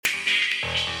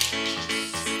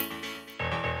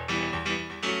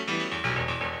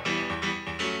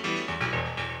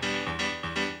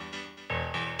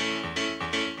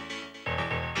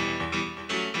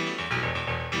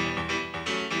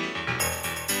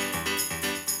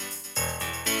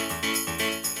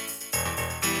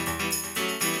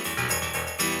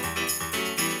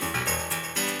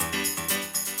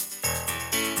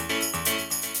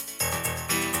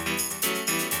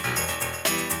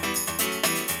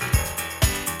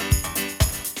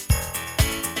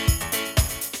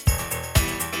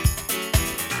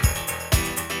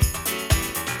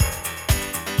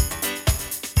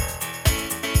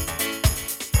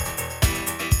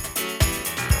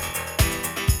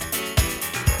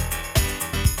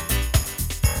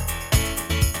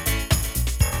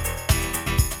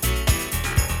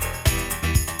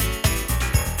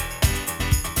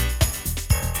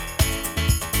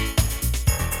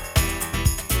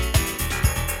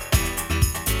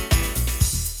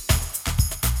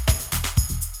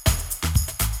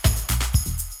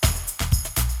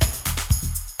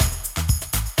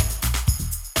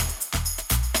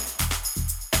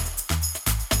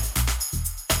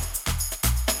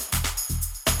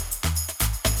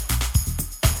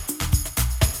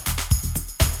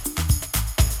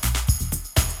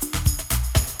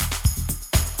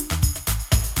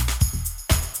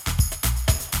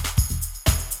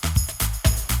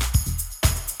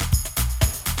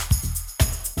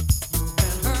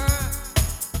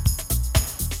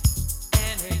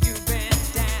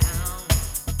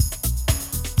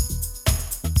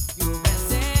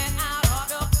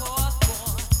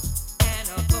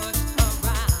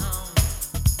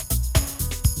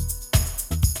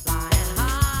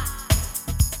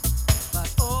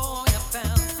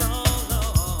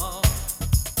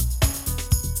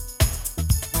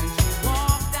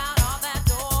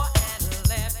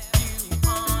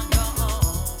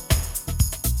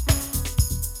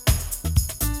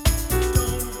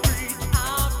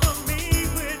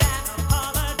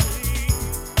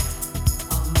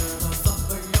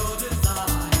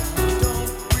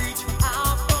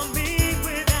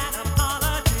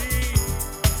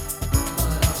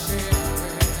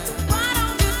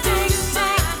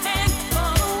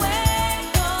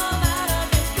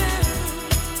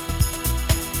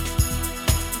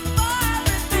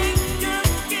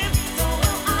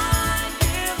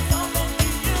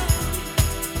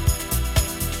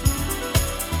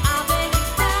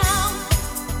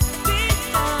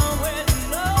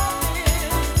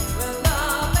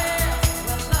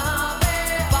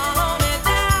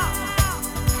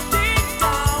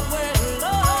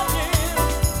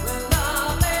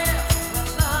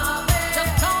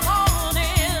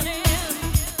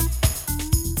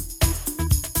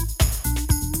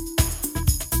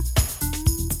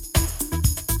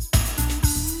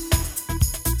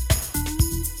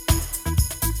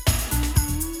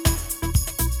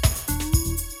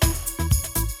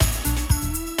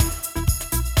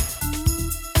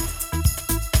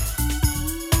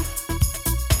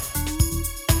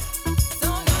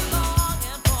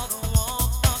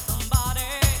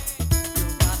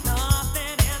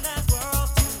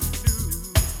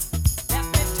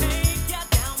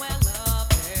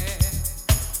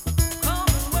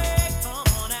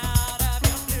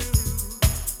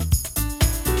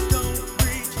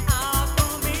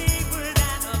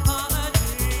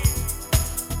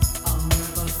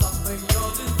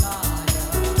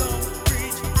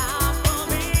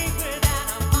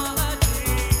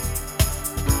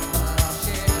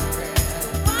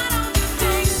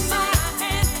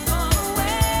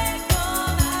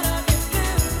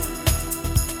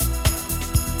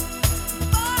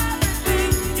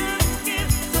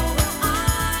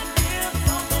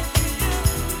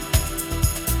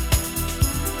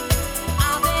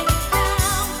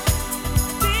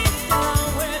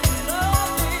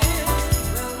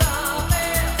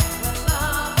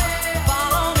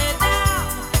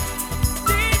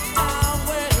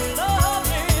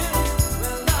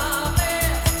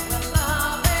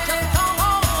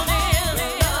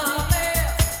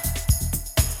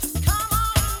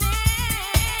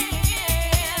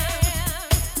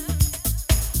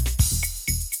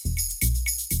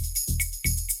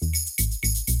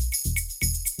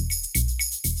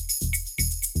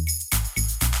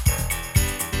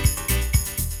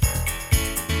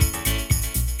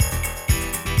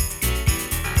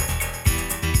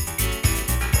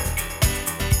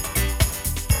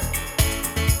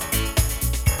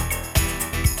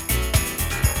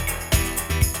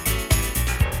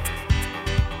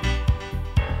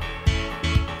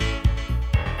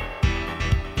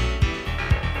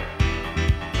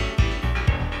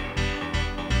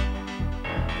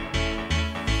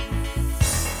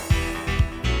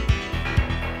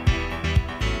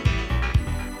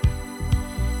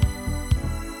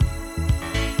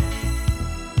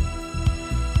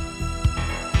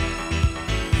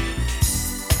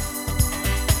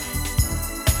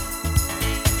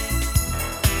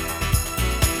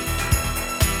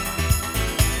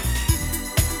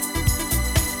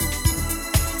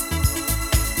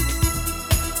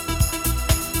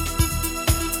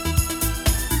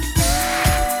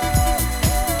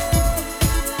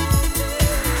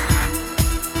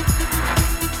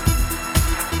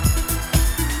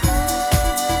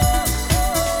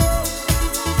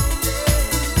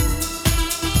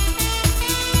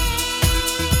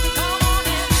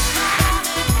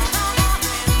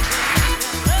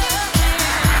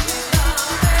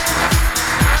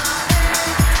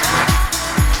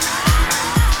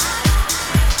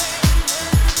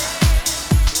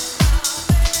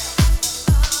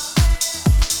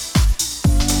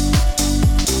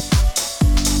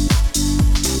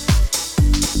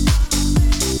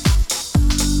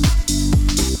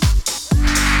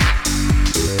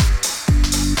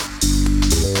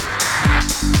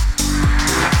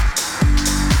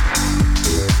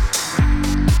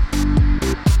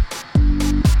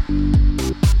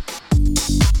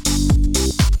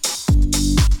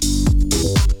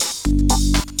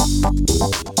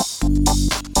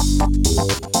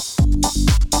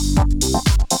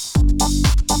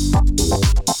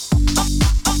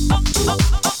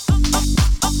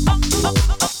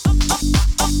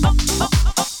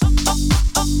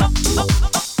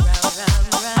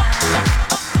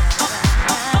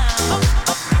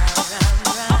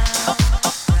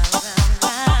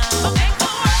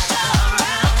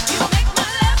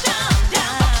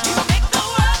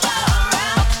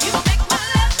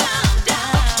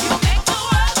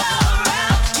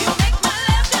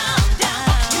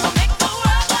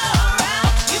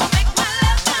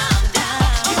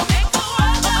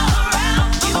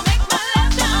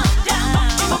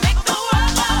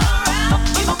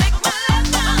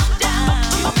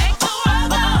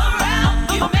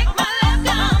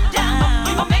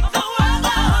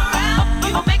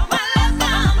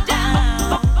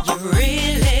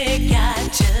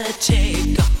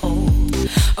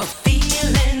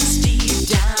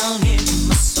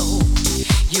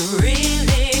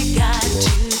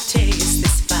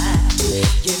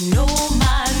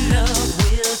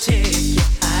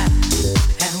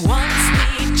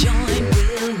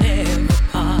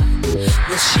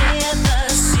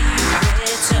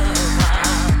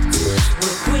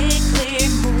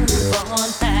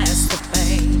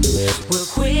We'll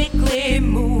quickly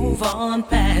move on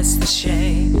past the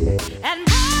shame. And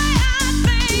boy, I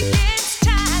think it's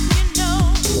time, you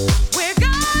know, we're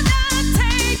gonna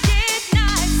take it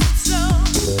nice and slow.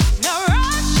 No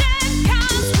rushing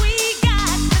 'cause we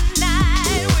got the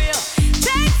night. We'll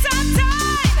take some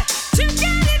time to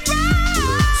get it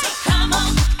right. So come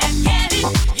on and get it.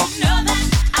 You know that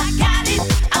I got it.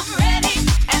 I'm ready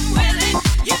and willing.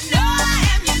 You know I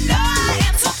am. You know I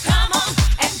am. So come on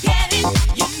and get it.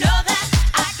 You know that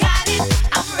I got it.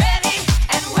 I'm ready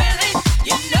and willing.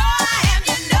 You know I am.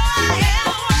 You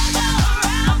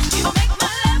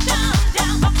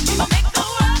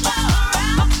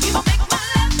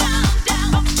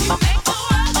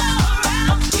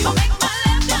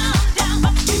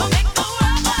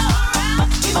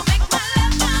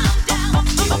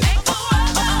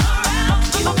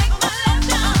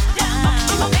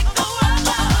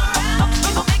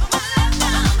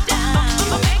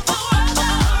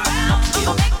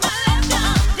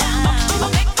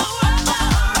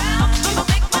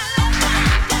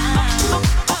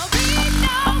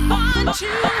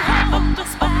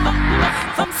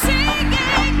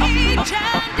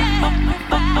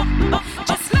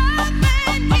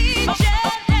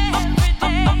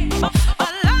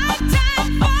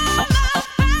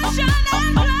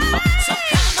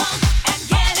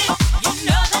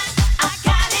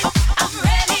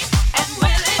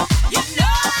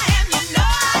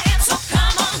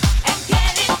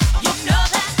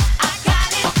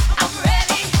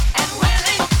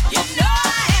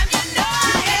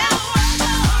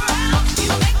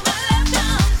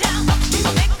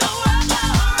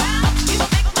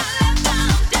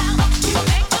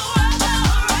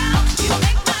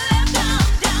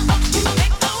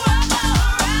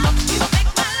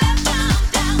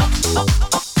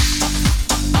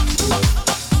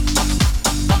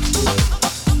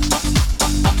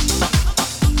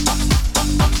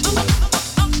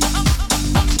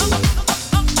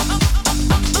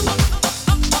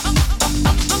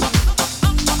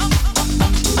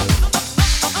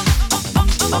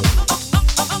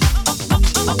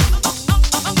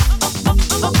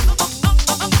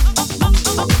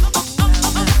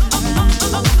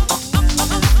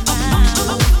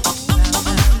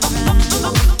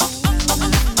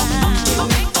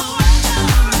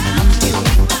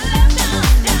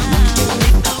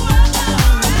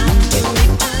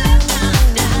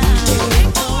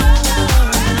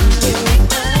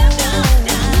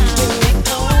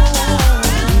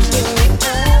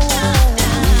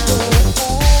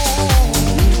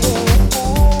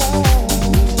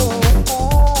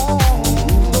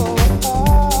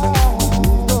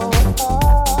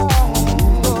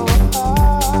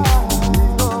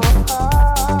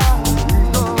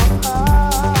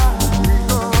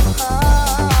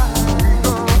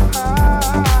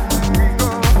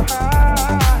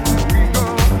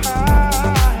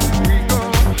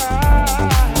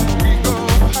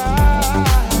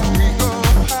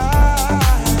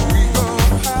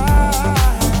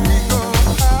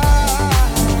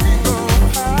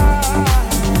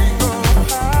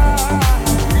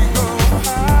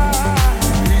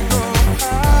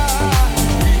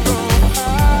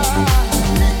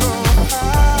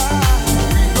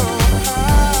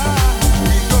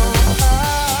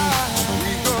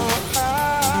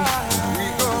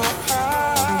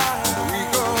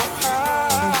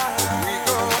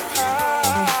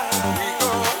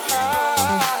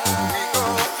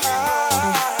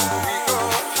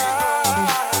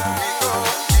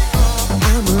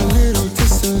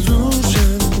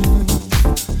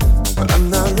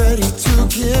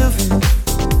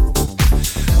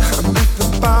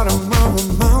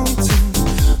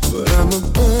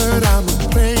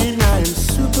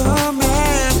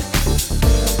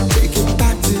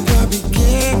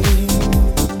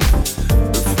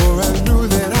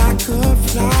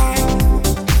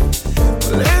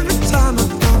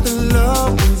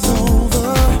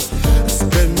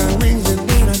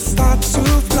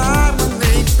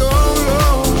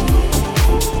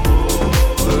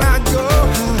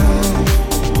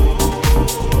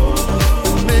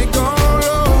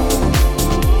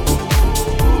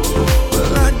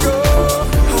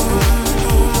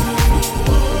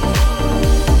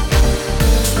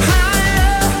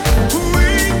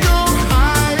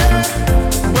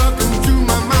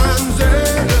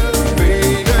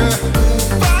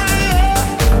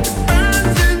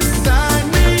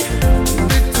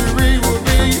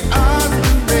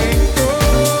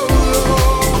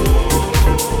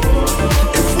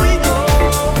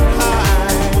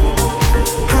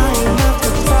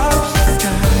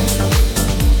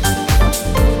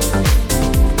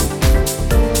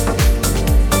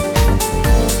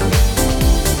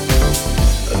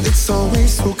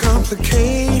so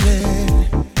complicated.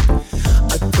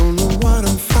 I don't know what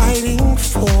I'm fighting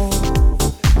for.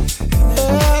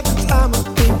 Every time I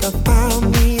think I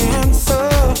found the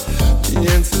answer's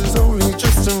only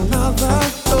just another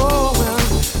door. Well,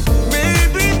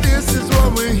 maybe this is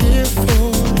what we're here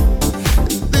for.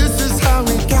 And this is how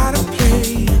we gotta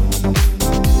play.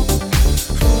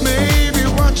 Maybe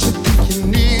what you think you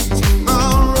need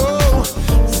tomorrow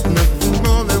is nothing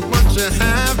more than what you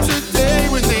have today.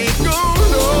 When they go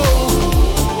low,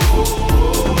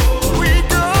 we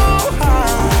go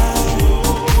high.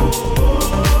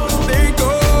 When they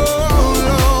go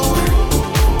low,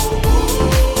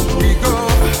 we go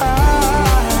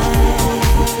high.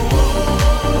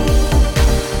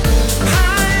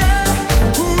 Higher,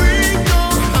 we go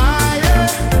higher.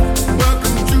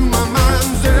 Welcome to my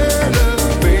mind's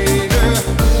elevator.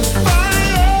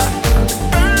 Fire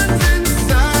burns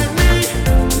inside me.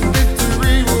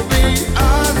 Victory will be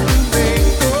ours when they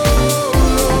go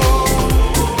low.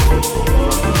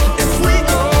 If we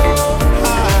go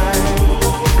high,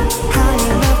 high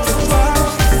enough to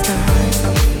touch the sky.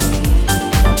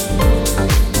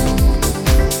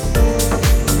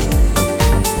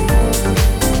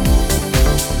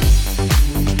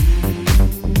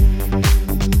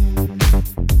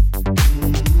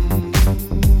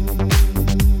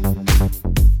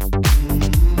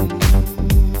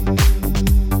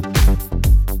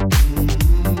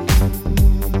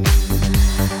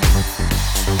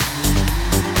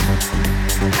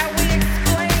 How we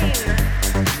explain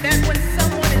that when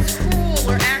someone is cruel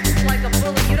or acts like a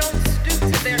bully, you don't stoop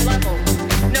to their level.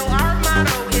 No, our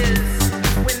motto is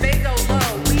when they go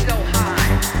low, we go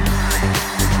high.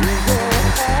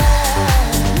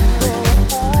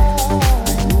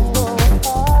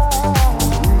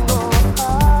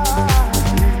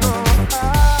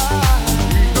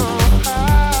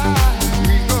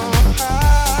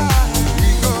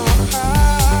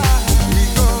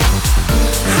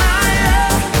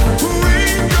 Higher, we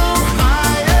go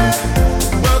higher.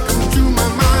 Welcome to my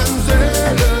mind's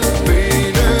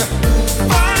elevator.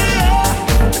 Fire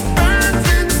burns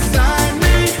inside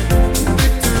me.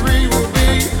 Victory will be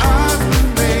ours when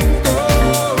they go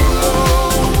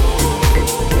low.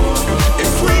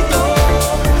 If we go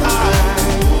high,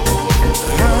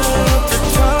 high up to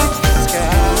touch the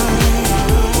sky.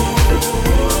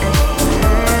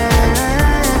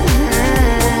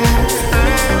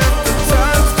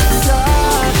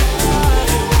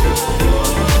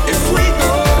 If we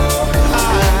go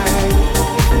high,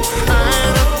 high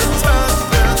enough to touch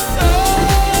the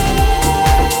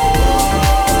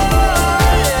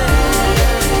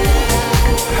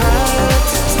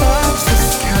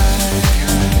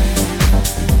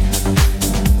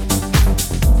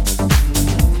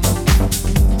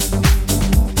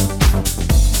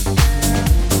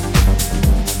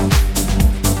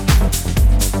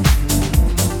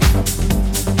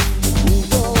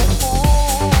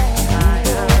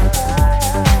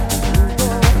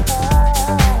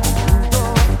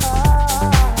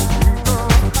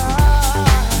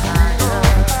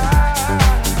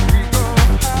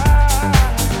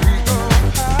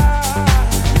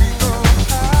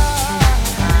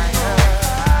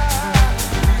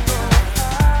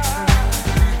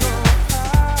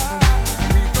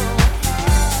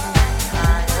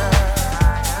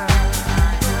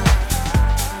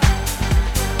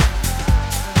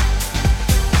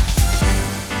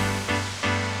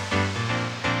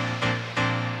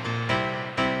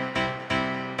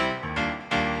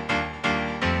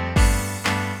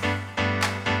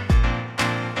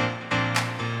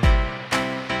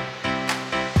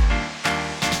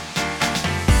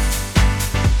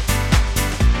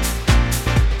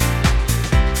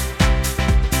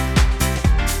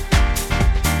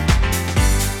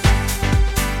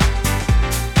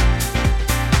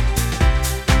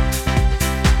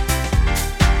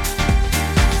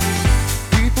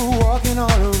People walking all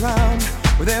around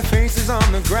with their faces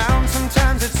on the ground.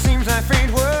 Sometimes it seems like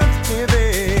fate worth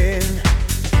living.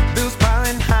 Bills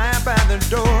piling high up at the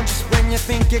door. Just when you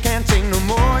think you can't take no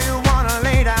more, you wanna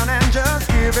lay down and just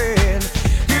give in.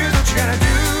 Here's what you gotta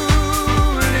do: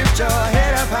 lift your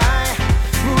head up high,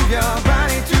 move your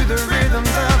body to the rhythms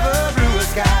of a bluer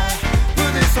sky.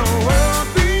 Put this whole world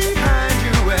behind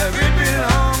you where it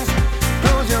belongs.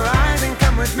 Close your eyes and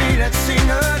come with me, let's sing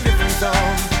a different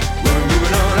song. We're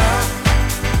moving on up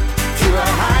to a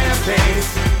higher place,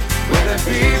 where the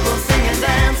people sing and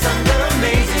dance under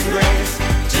amazing grace.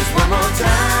 Just one more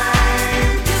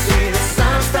time, see the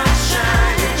sun start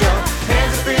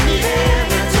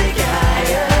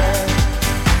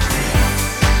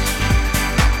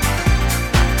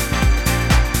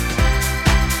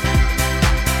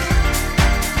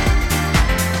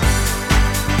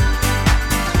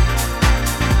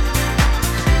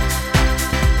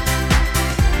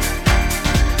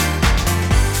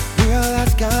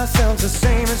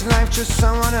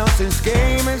this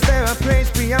game? Is there a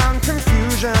place beyond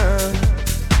confusion?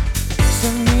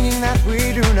 Some meaning that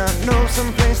we do not know,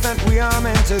 some place that we are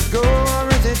meant to go, or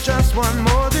is it just one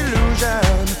more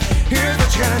delusion? Here's what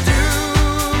you gotta do: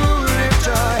 lift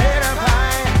your head up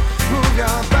high, move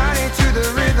your body to the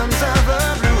rhythms of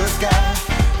a bluer sky.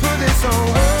 Put this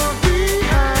whole world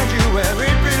behind you where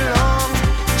it belongs.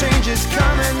 Change is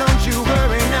coming, don't you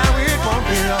worry, now it won't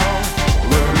be long.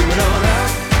 We're moving on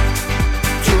up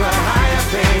to a higher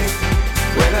pace,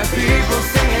 where the people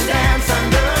sing and dance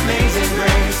under amazing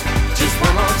grace. Just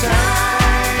one more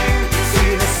time,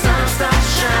 see the sun start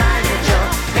shining, your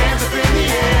hands up in the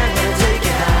air, we'll take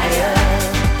it higher.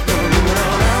 We're moving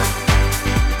on up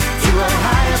to a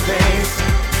higher pace,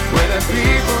 where the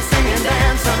people sing and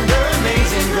dance under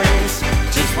amazing grace.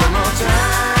 Just one more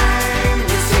time,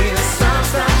 you see the sun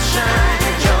start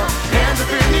shining, your hands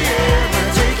up in the air,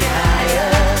 we'll take it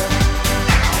higher.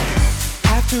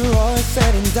 After all is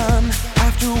said and done,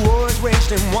 after war is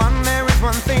waged and won, there is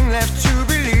one thing left to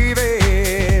believe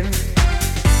in.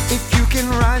 If you can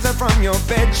rise up from your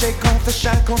bed, shake off the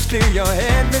shackles, clear your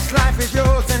head. This life is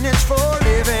yours and it's for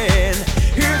living.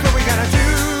 Here's what we gotta do: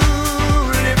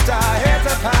 lift our heads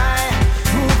up high,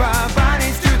 move our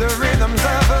bodies to the rhythms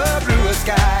of a bluer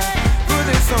sky. Put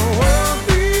this whole world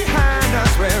behind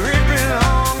us where it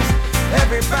belongs.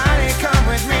 Everybody come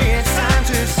with me, it's time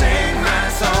to sing my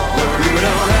song. We're moving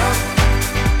on up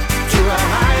to a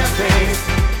higher pace,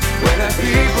 where the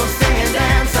people sing and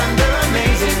dance under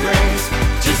amazing grace.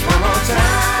 Just one more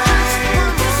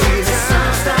time, see the sun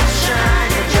start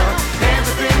shining, your hands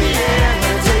up in the air,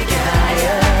 we'll take it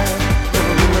higher.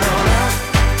 We're moving on up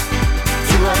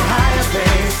to a higher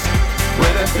pace,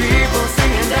 where the people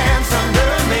sing and dance under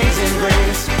amazing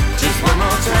grace. Just one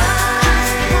more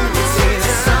time, see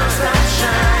the sun start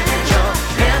shining, your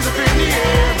hands up in the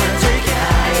air, we'll take it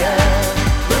higher.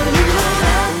 We're moving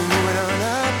on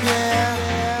up, yeah.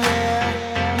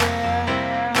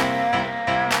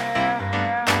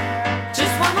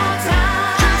 Just one more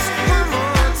time. Just one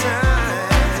more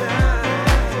time.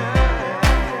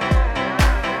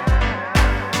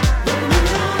 We're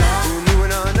moving on up. We're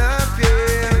moving on up,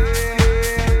 yeah.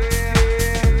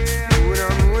 Moving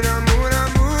on, moving on, moving on,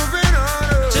 moving on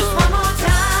up. Just one more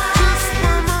time. Just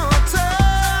one more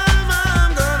time.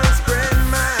 I'm gonna spread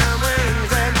my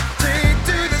wings and take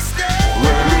to the sky.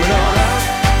 We're moving on up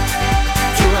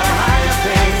to a higher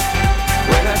pace,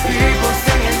 where the people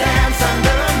sing and dance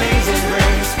under amazing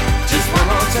grace. Just one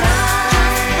more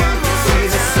time, see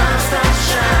the sun start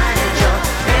shining, your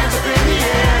hands up in the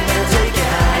air, we'll take it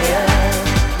higher.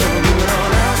 We're moving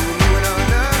on up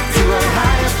to a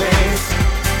higher pace,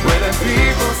 where the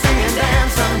people sing and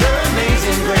dance under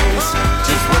amazing grace.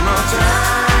 Just one more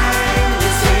time,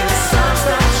 see the sun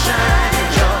start shining,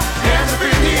 your hands up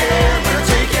in the air, we'll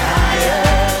take it higher.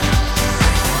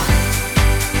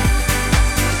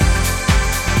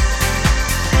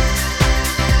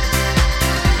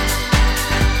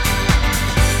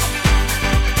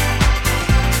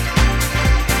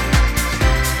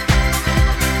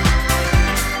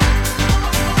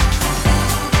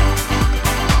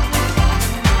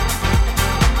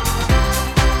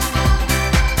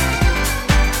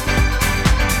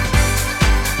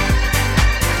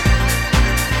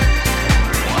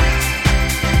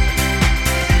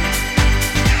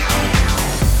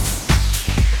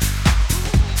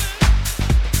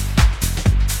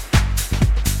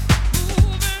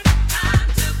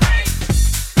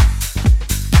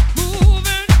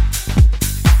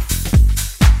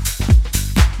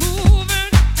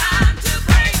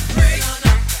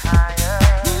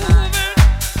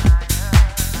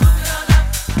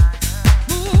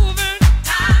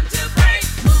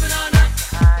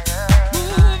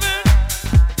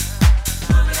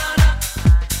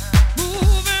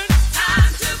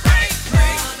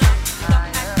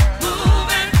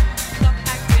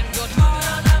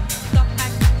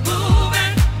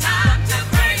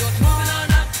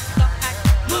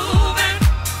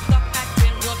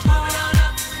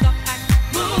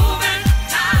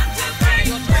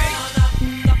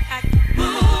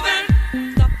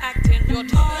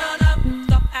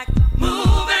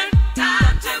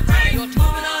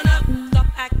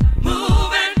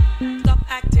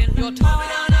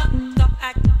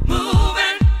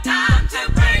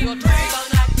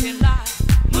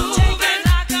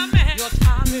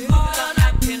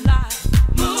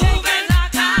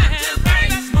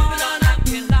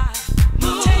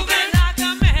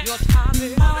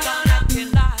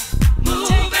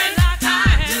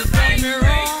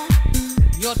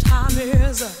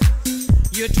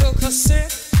 You took a sip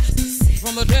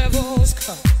from the devil's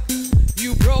cup.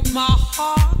 You broke my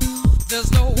heart.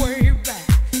 There's no way back.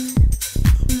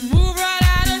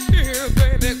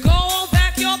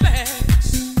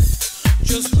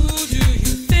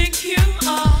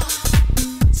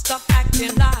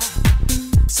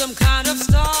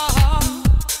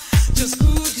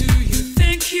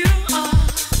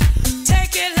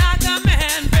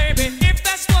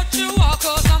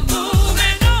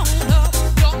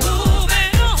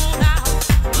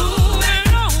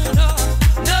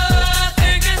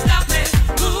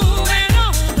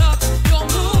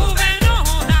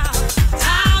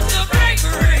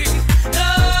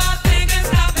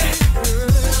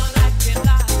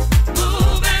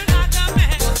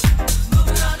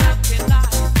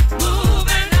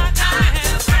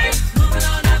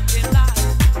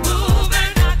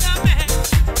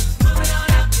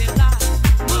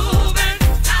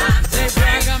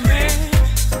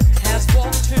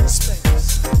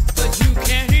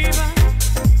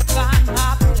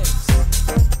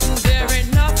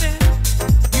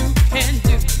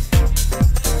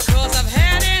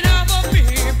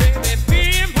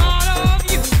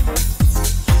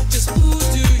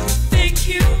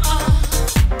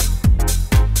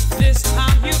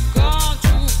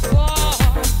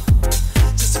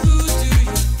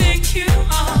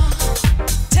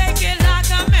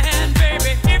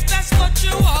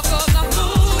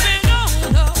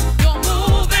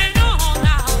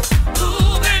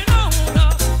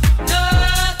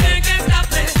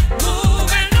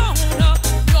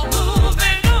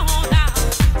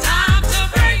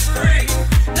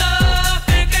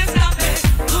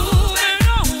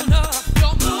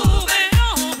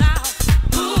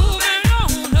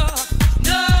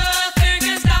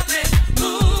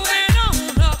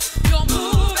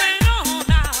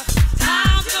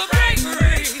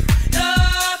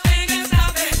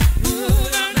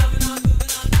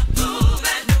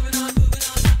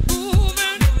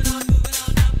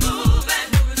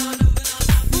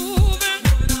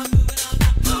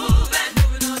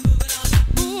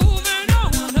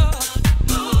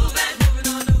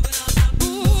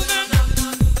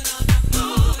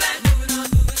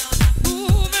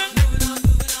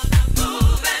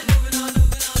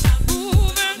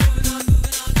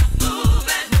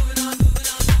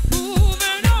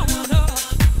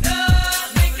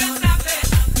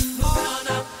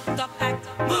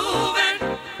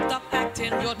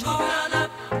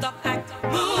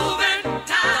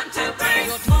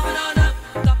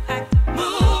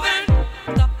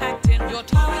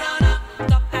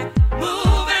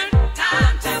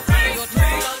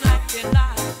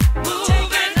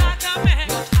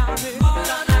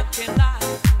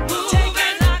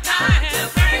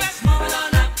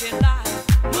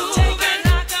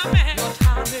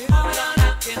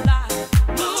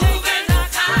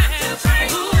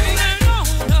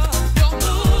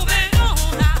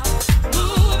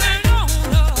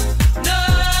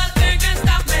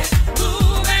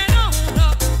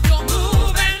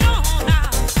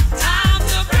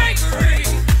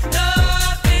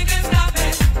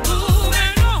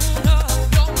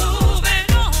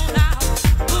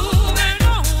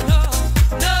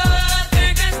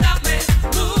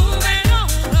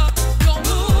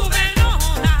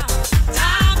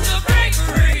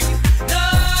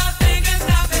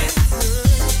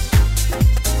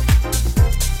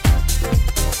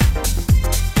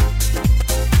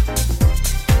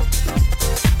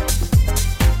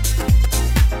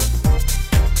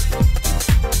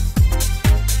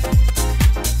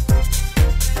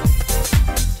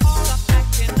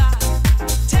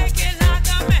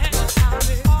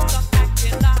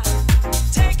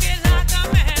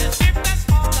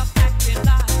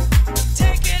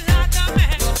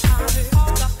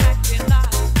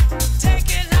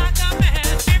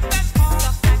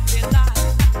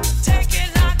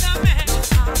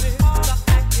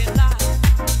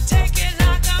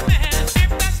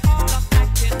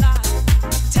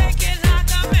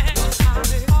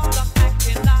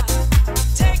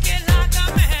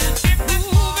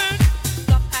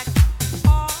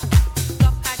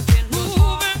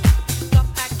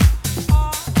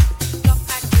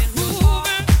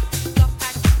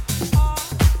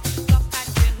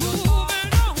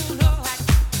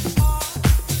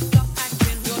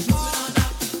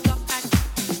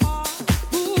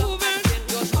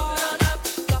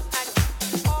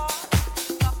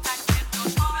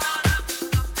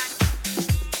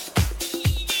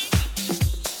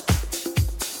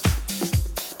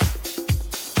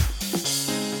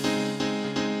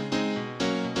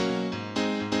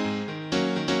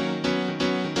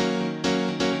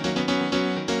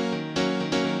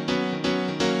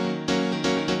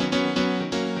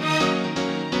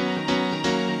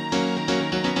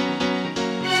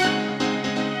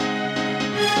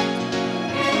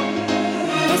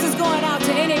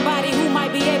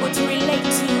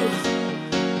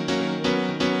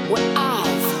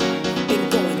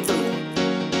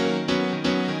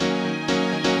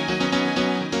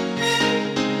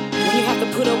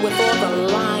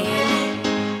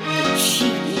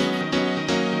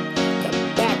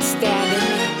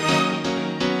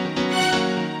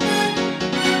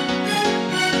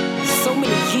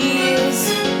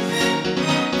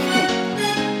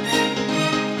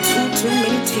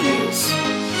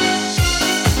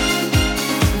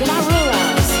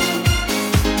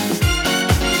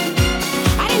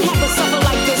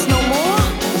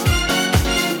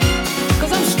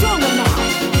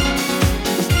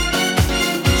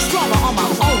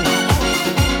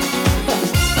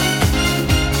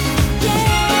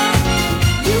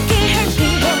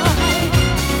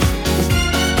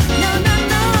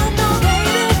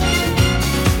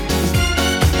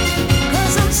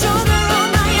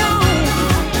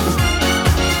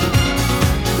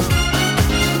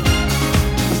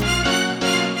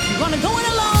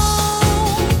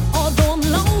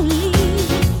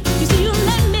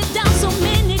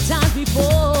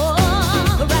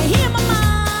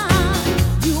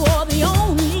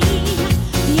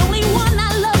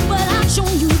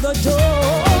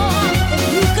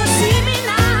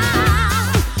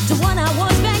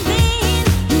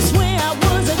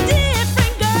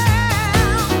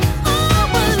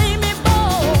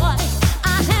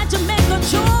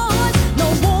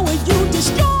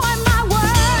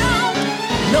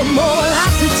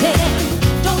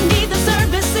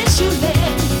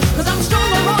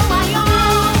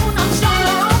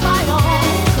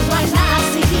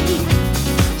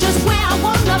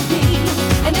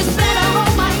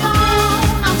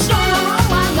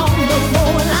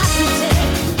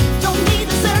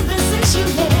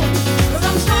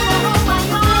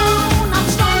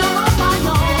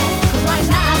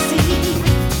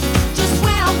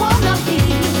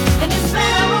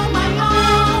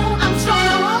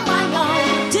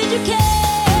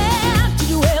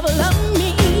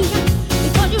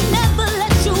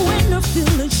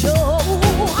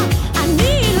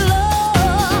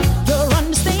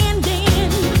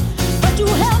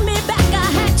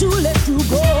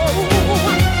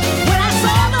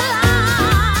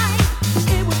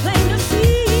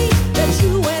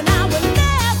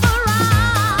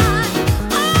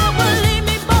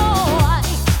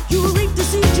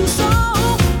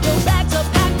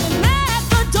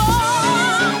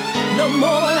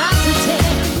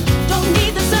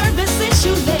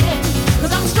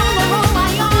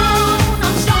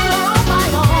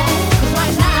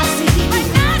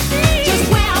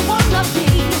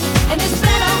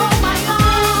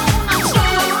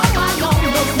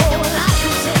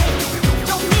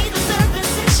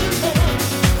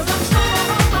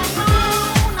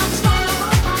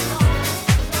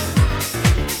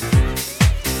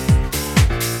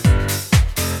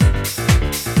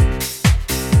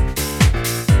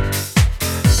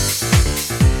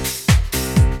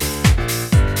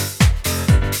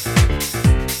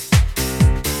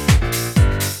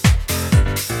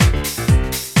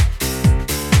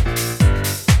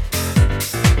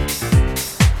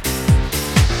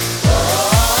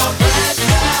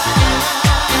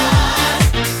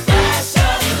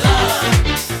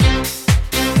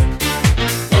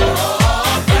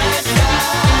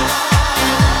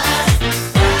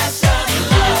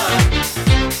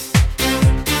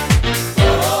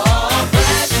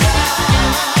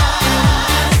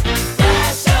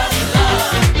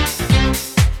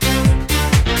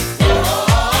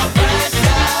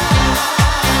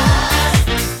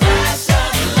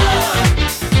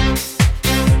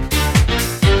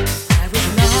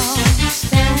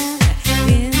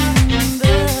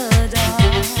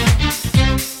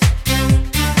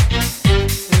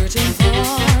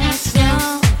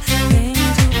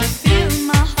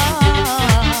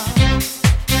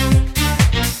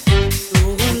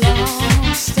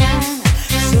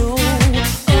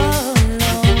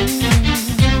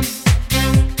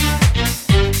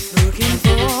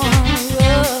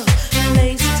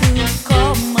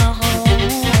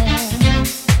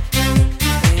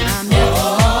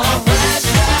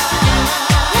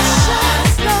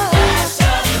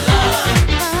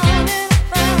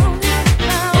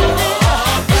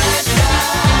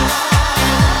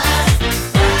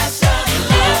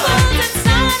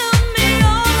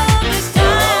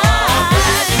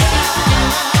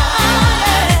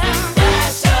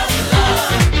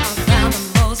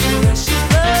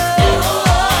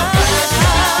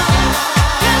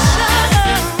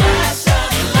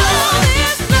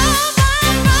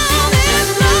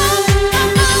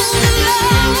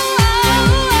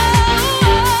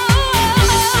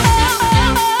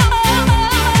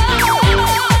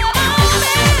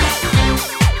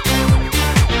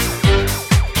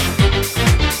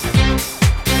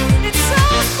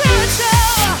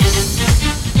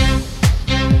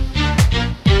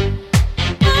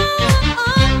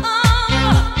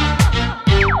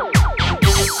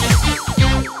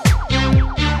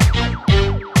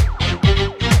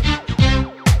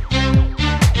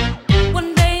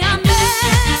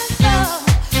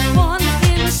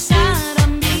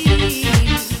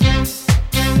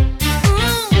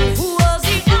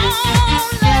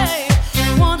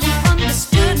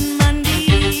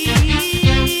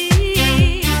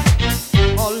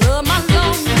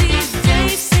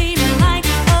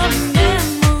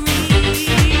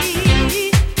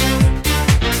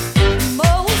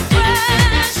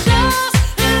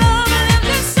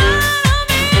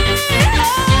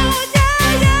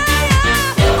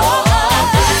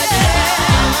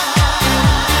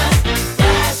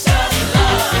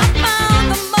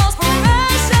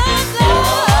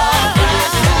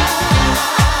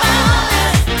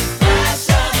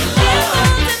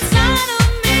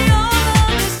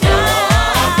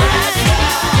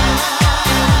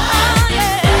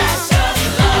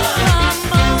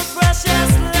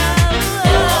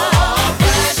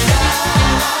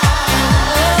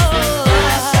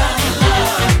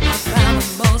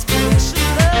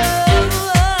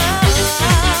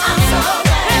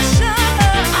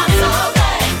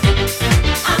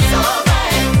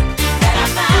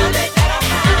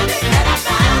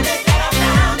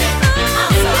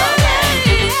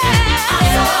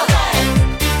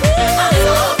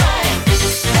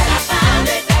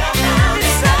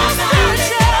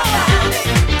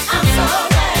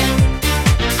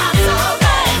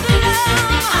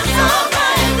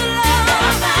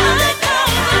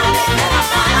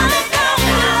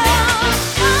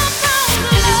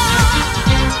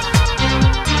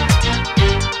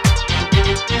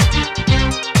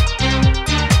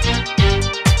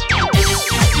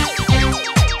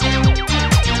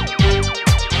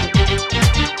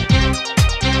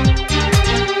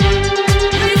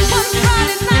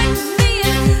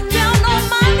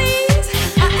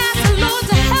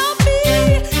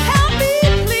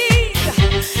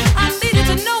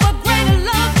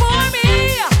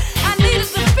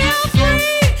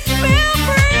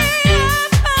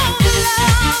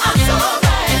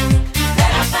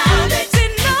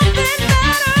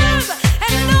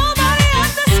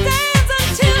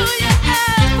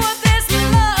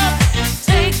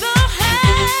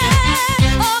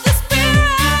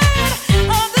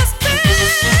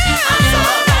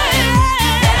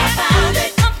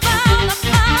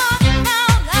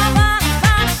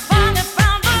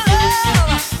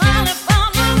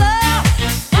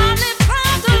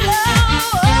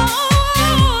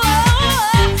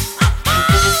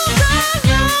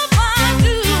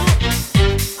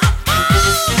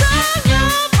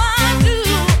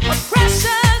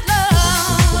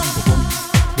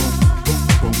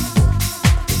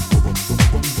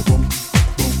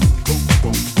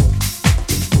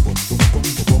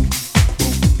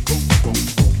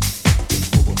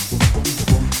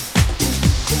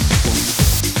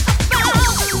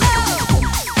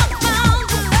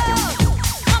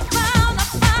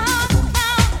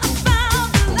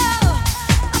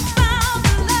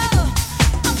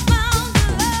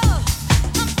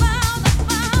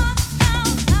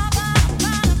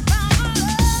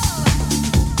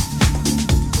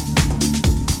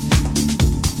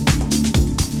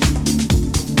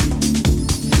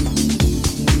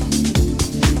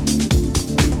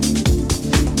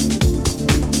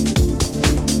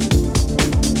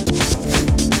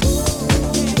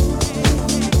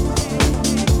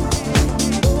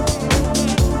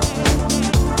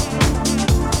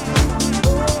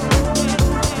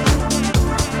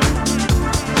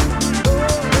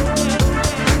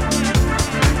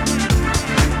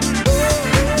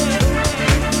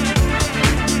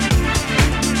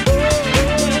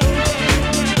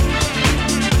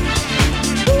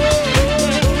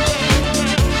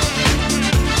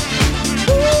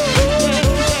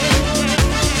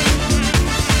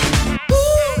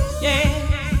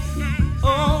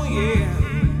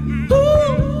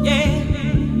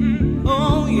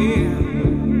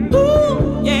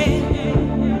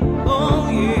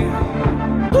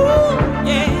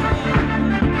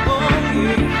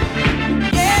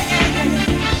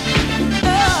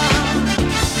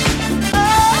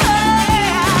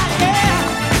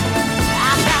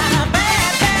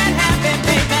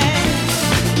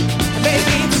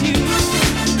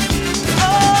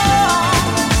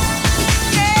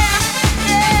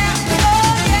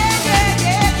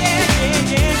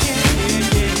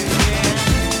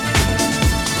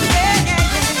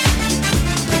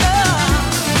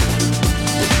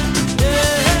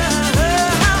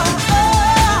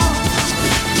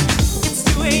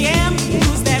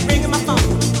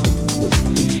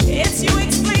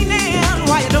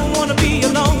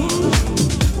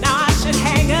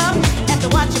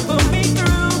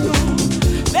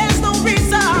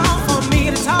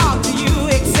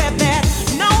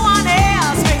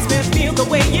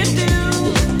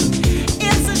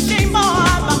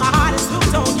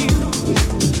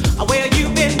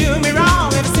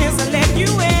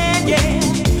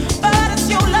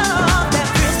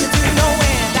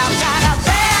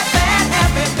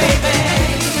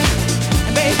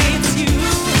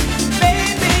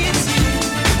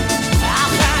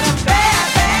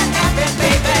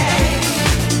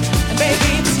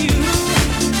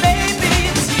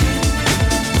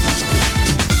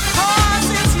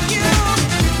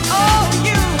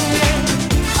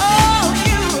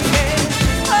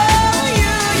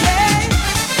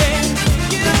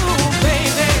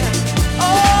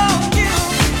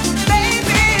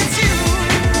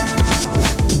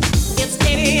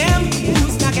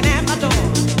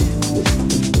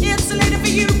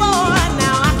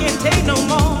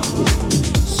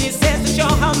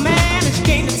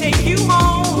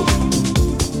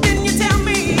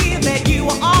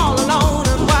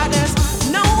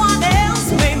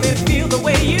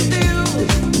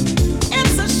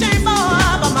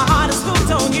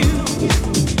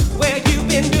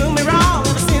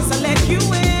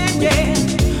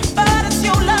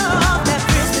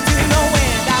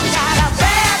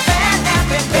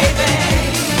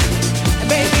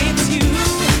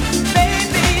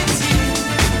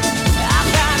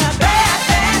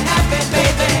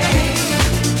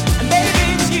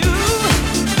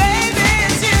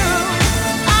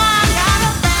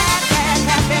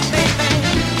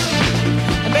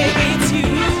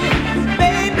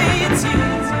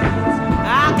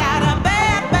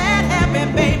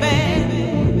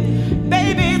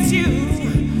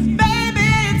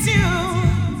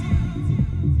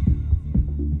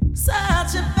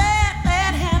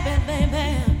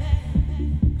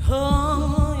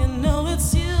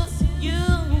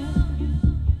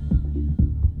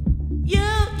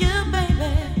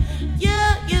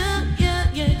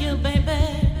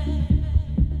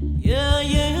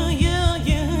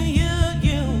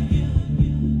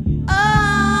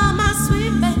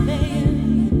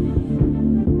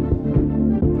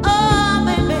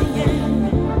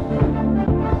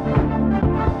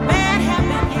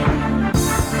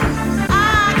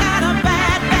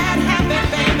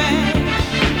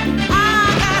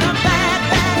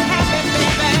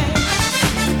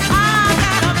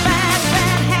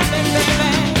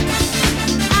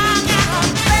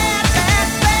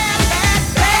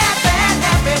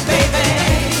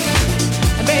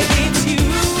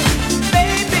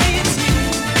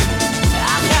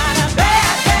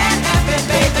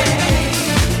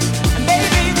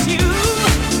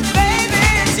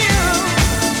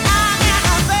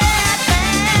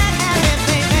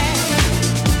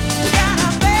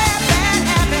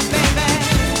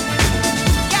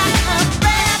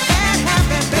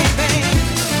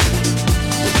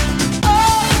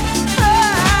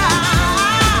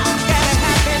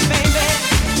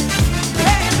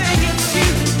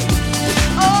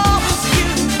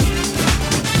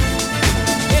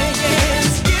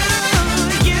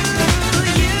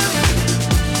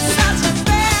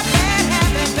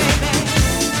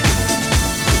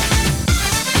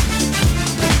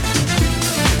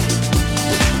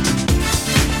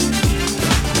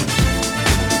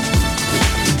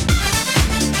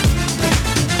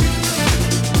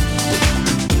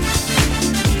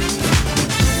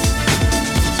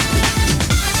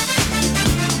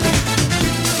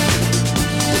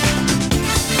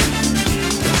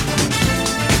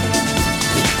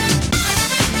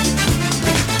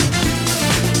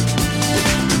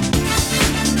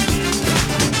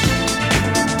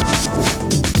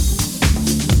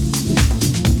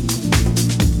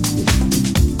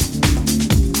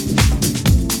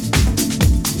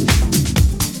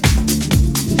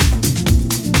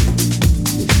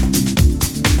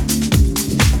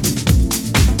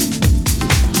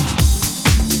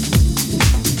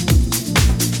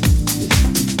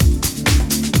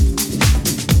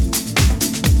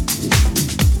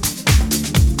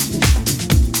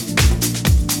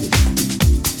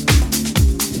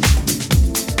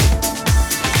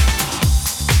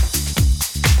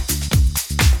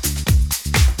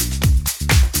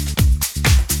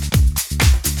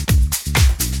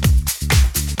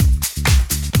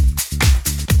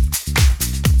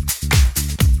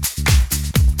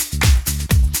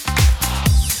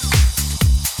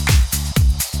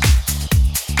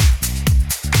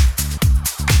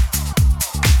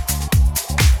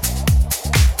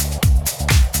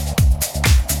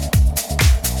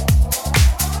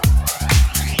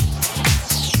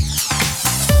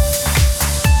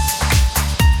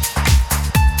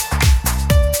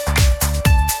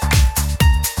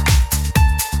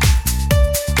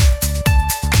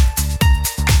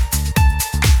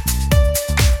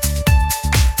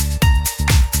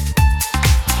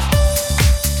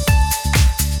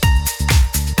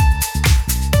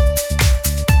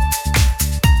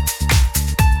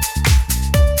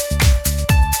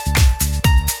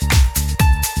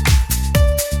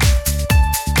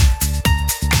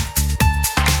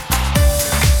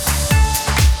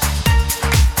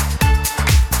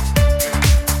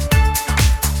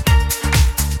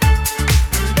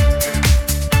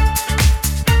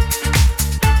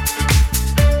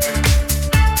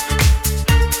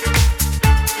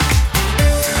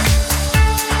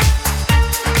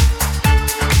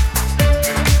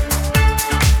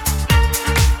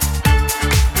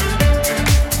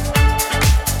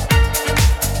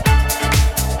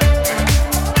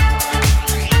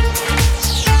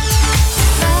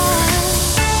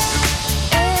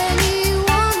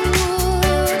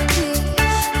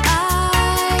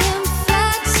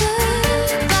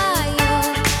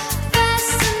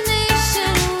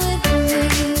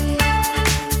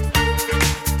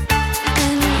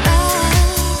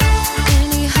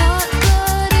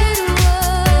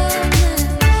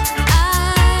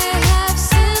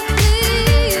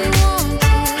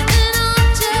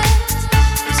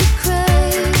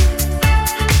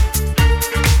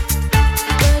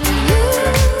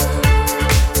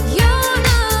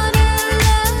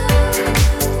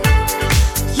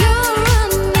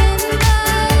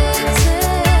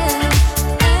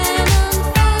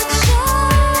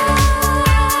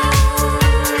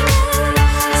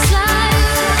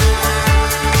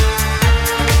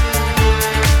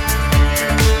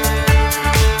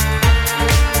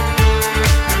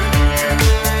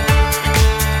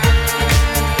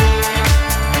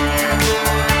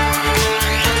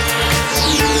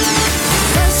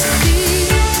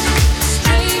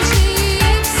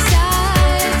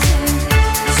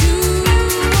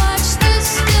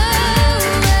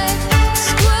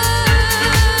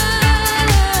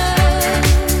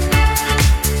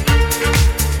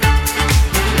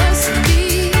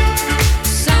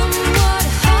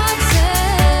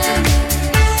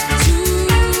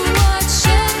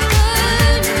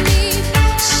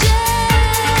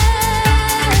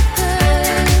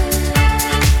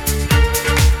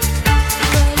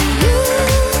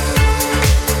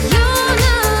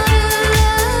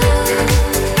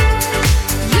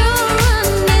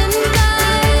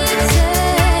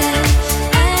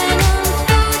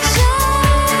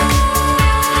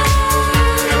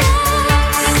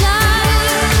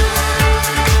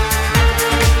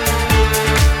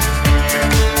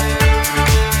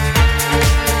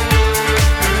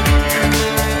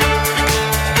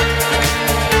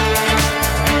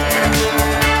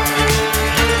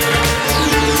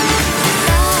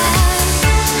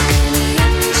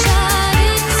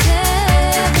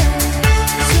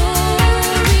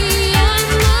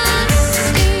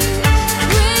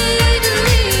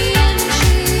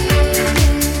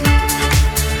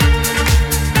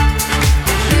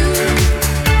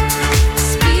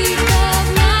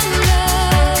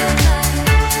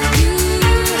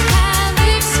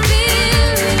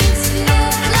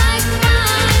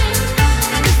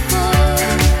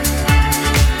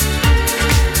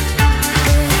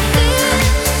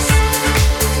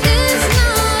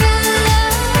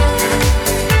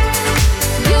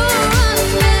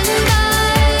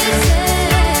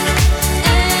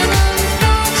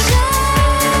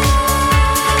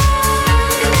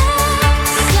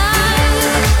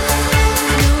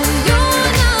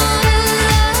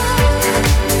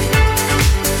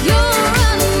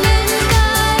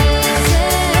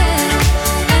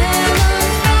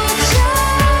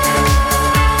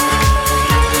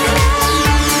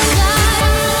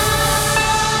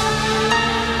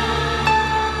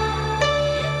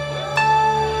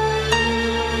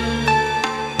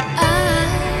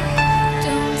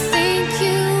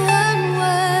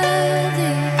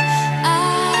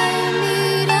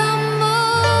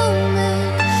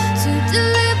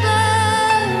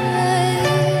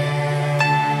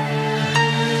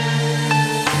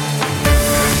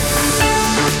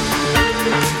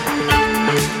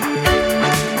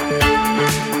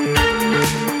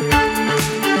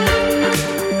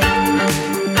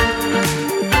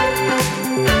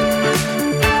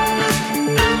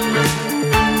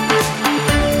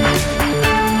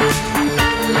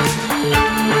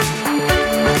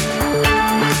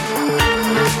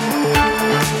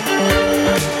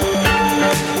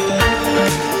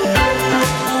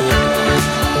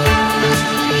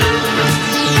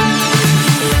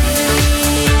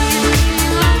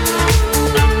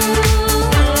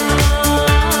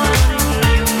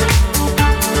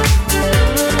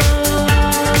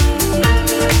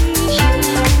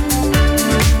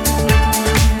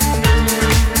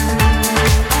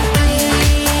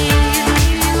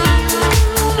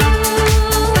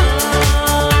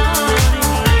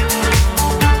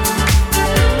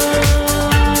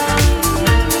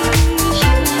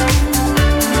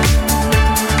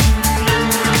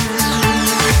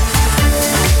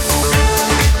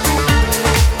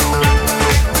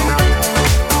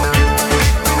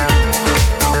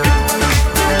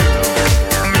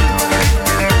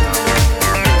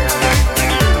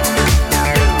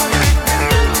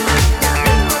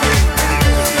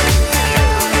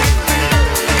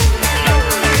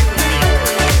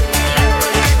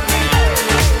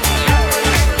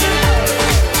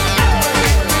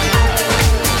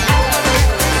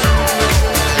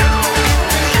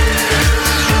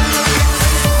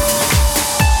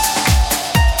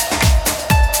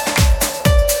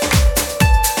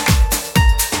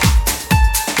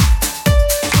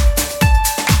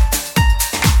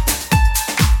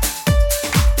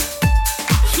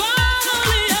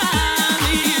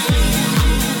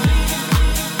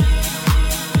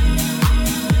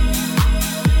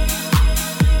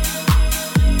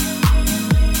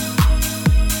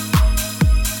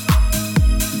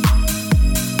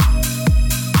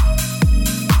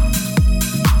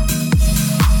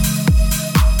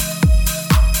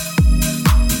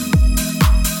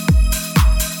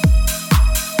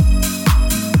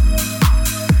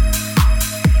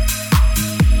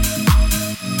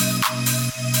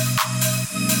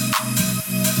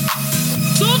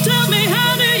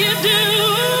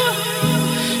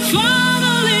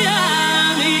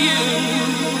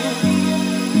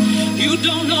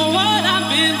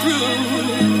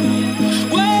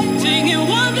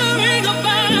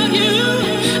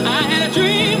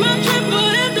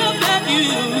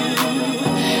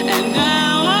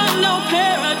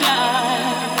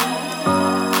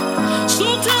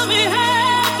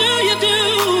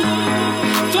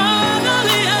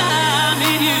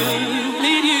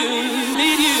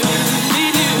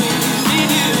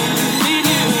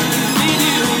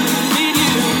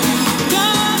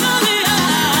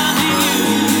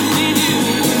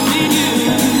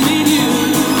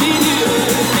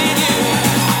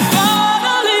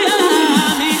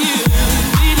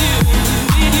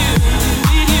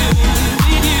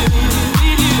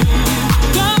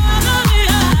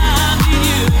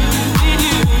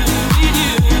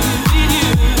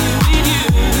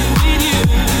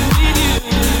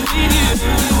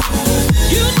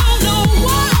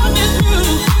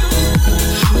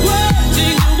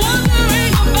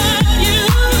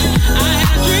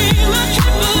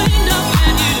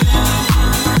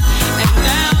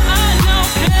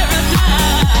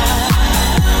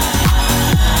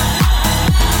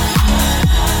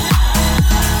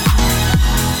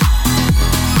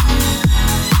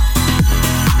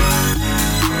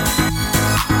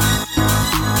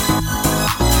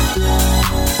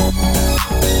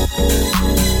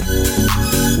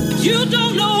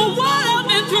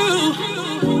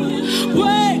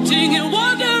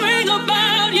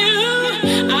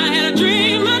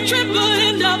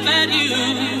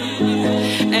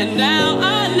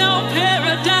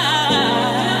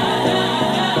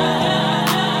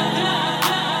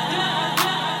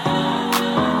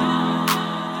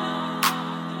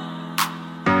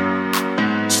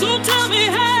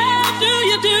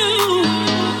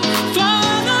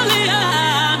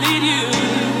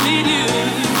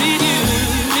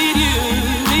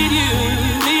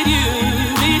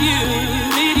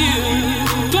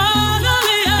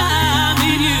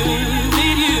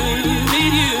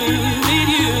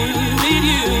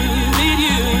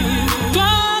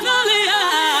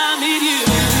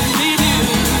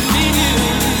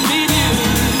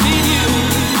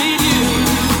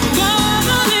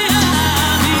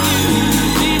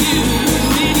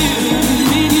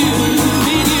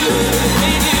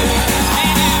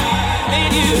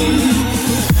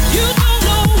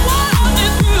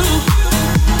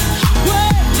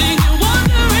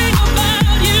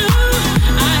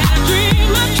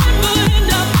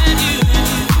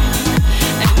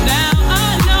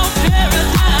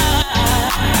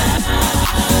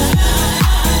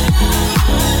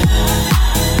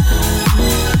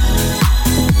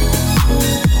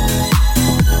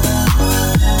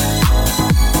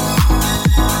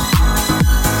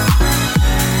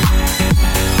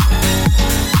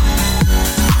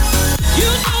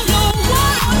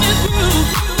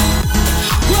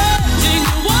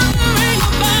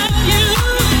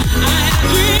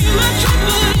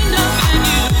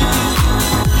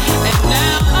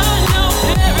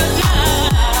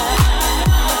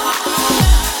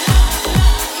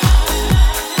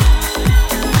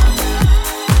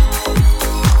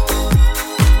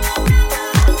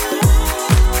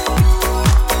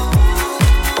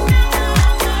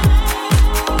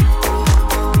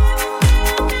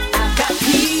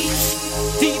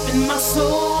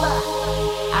 soul.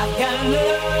 I've got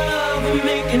love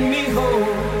making me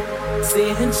whole.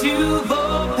 Since you've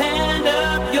opened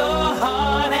up your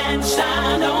heart and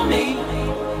shined on me,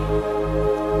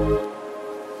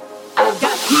 I've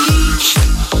got peace.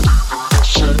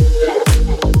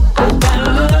 I've got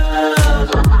love.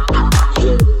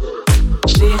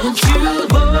 Since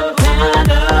you've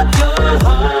opened up your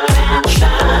heart and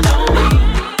shined on me,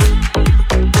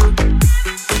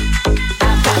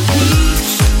 I've got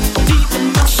peace deep in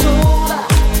my soul.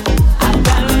 I've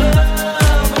got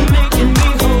love making me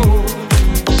whole.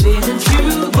 Since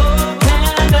you've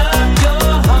opened up your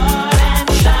heart and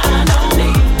shined on me.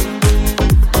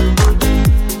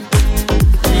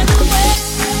 In the way,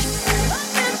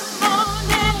 in the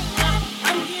morning,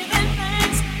 I'm giving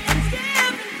thanks, I'm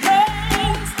giving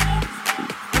praise,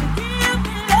 I'm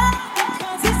giving love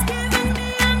because it's giving me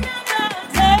another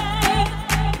day.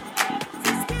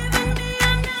 It's giving me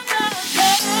another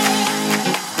day.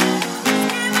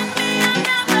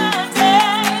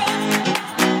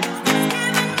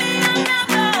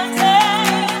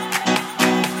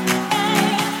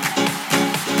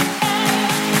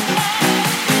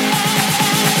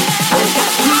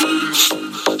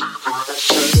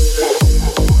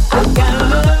 I've got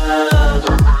love.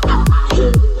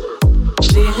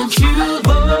 Since you've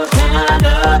opened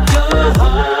up your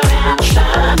heart and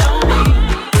shined on me,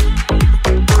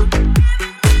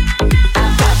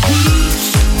 I've got peace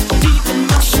deep in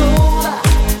my soul.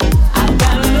 I've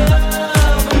got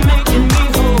love making me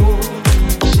whole.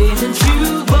 Since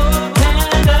you've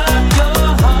opened up your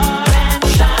heart and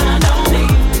shined on me.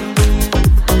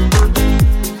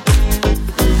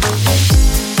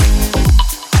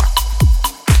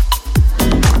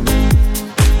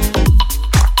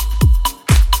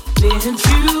 Since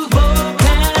you've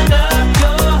opened up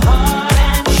your heart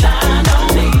and shined on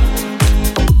me.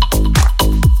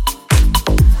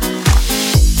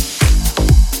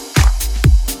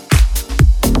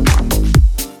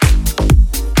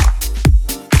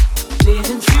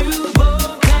 Since you've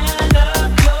opened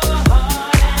up your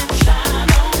heart and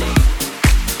shined on me.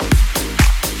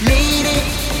 Need it.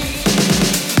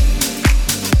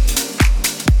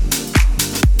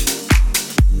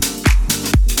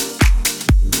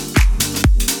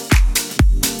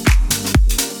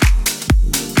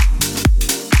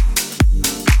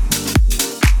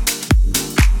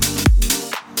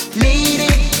 Need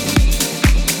it.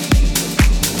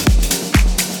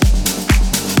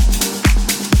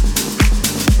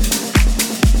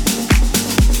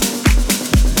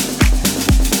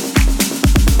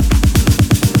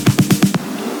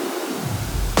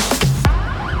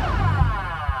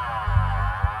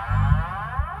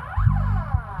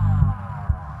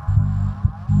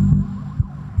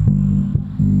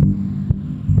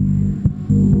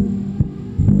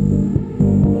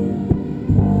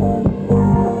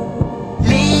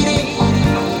 Need it.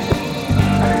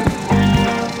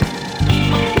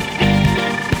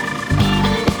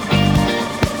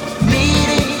 Need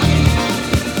it.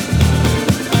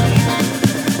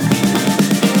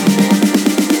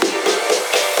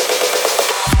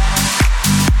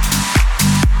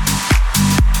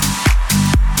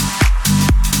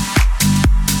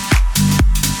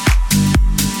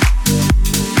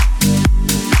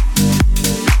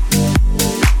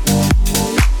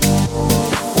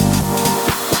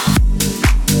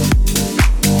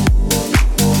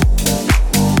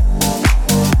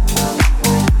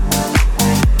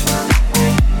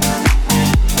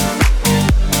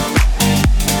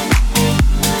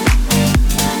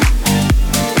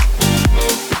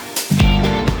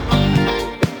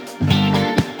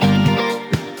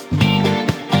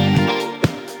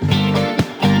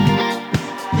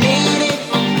 Need it.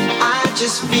 I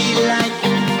just feel like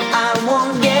I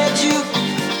won't get you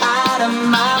out of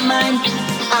my mind.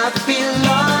 I feel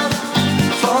love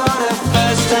for the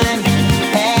first time,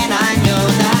 and I know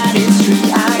that it's true.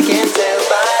 I can tell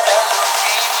by the look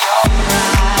in your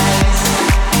eyes.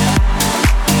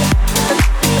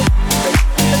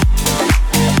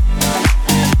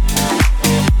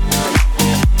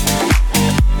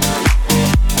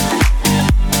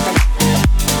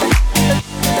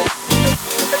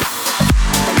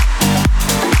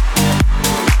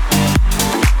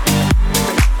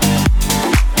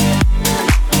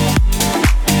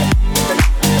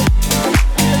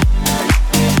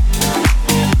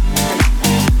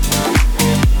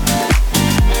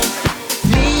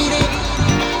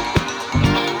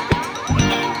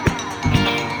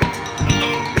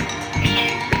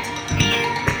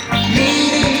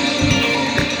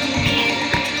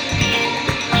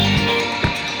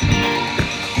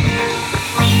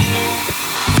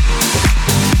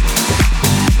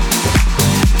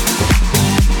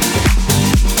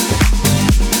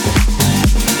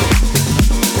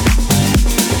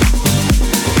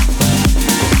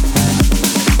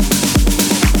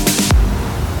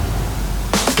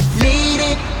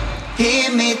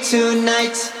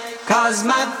 'cause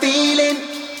my feeling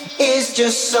is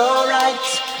just so right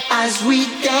as we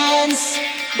dance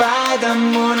by the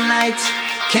moonlight.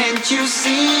 Can't you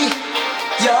see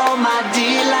you're my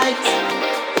delight?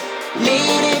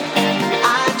 Lady,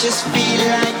 I just feel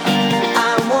like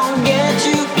I won't get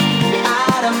you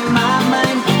out of my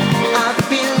mind. I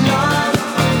feel love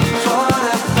for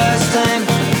the first time,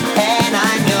 and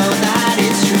I know that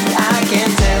it's true. I can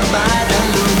tell by the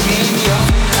look in your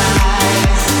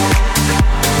eyes.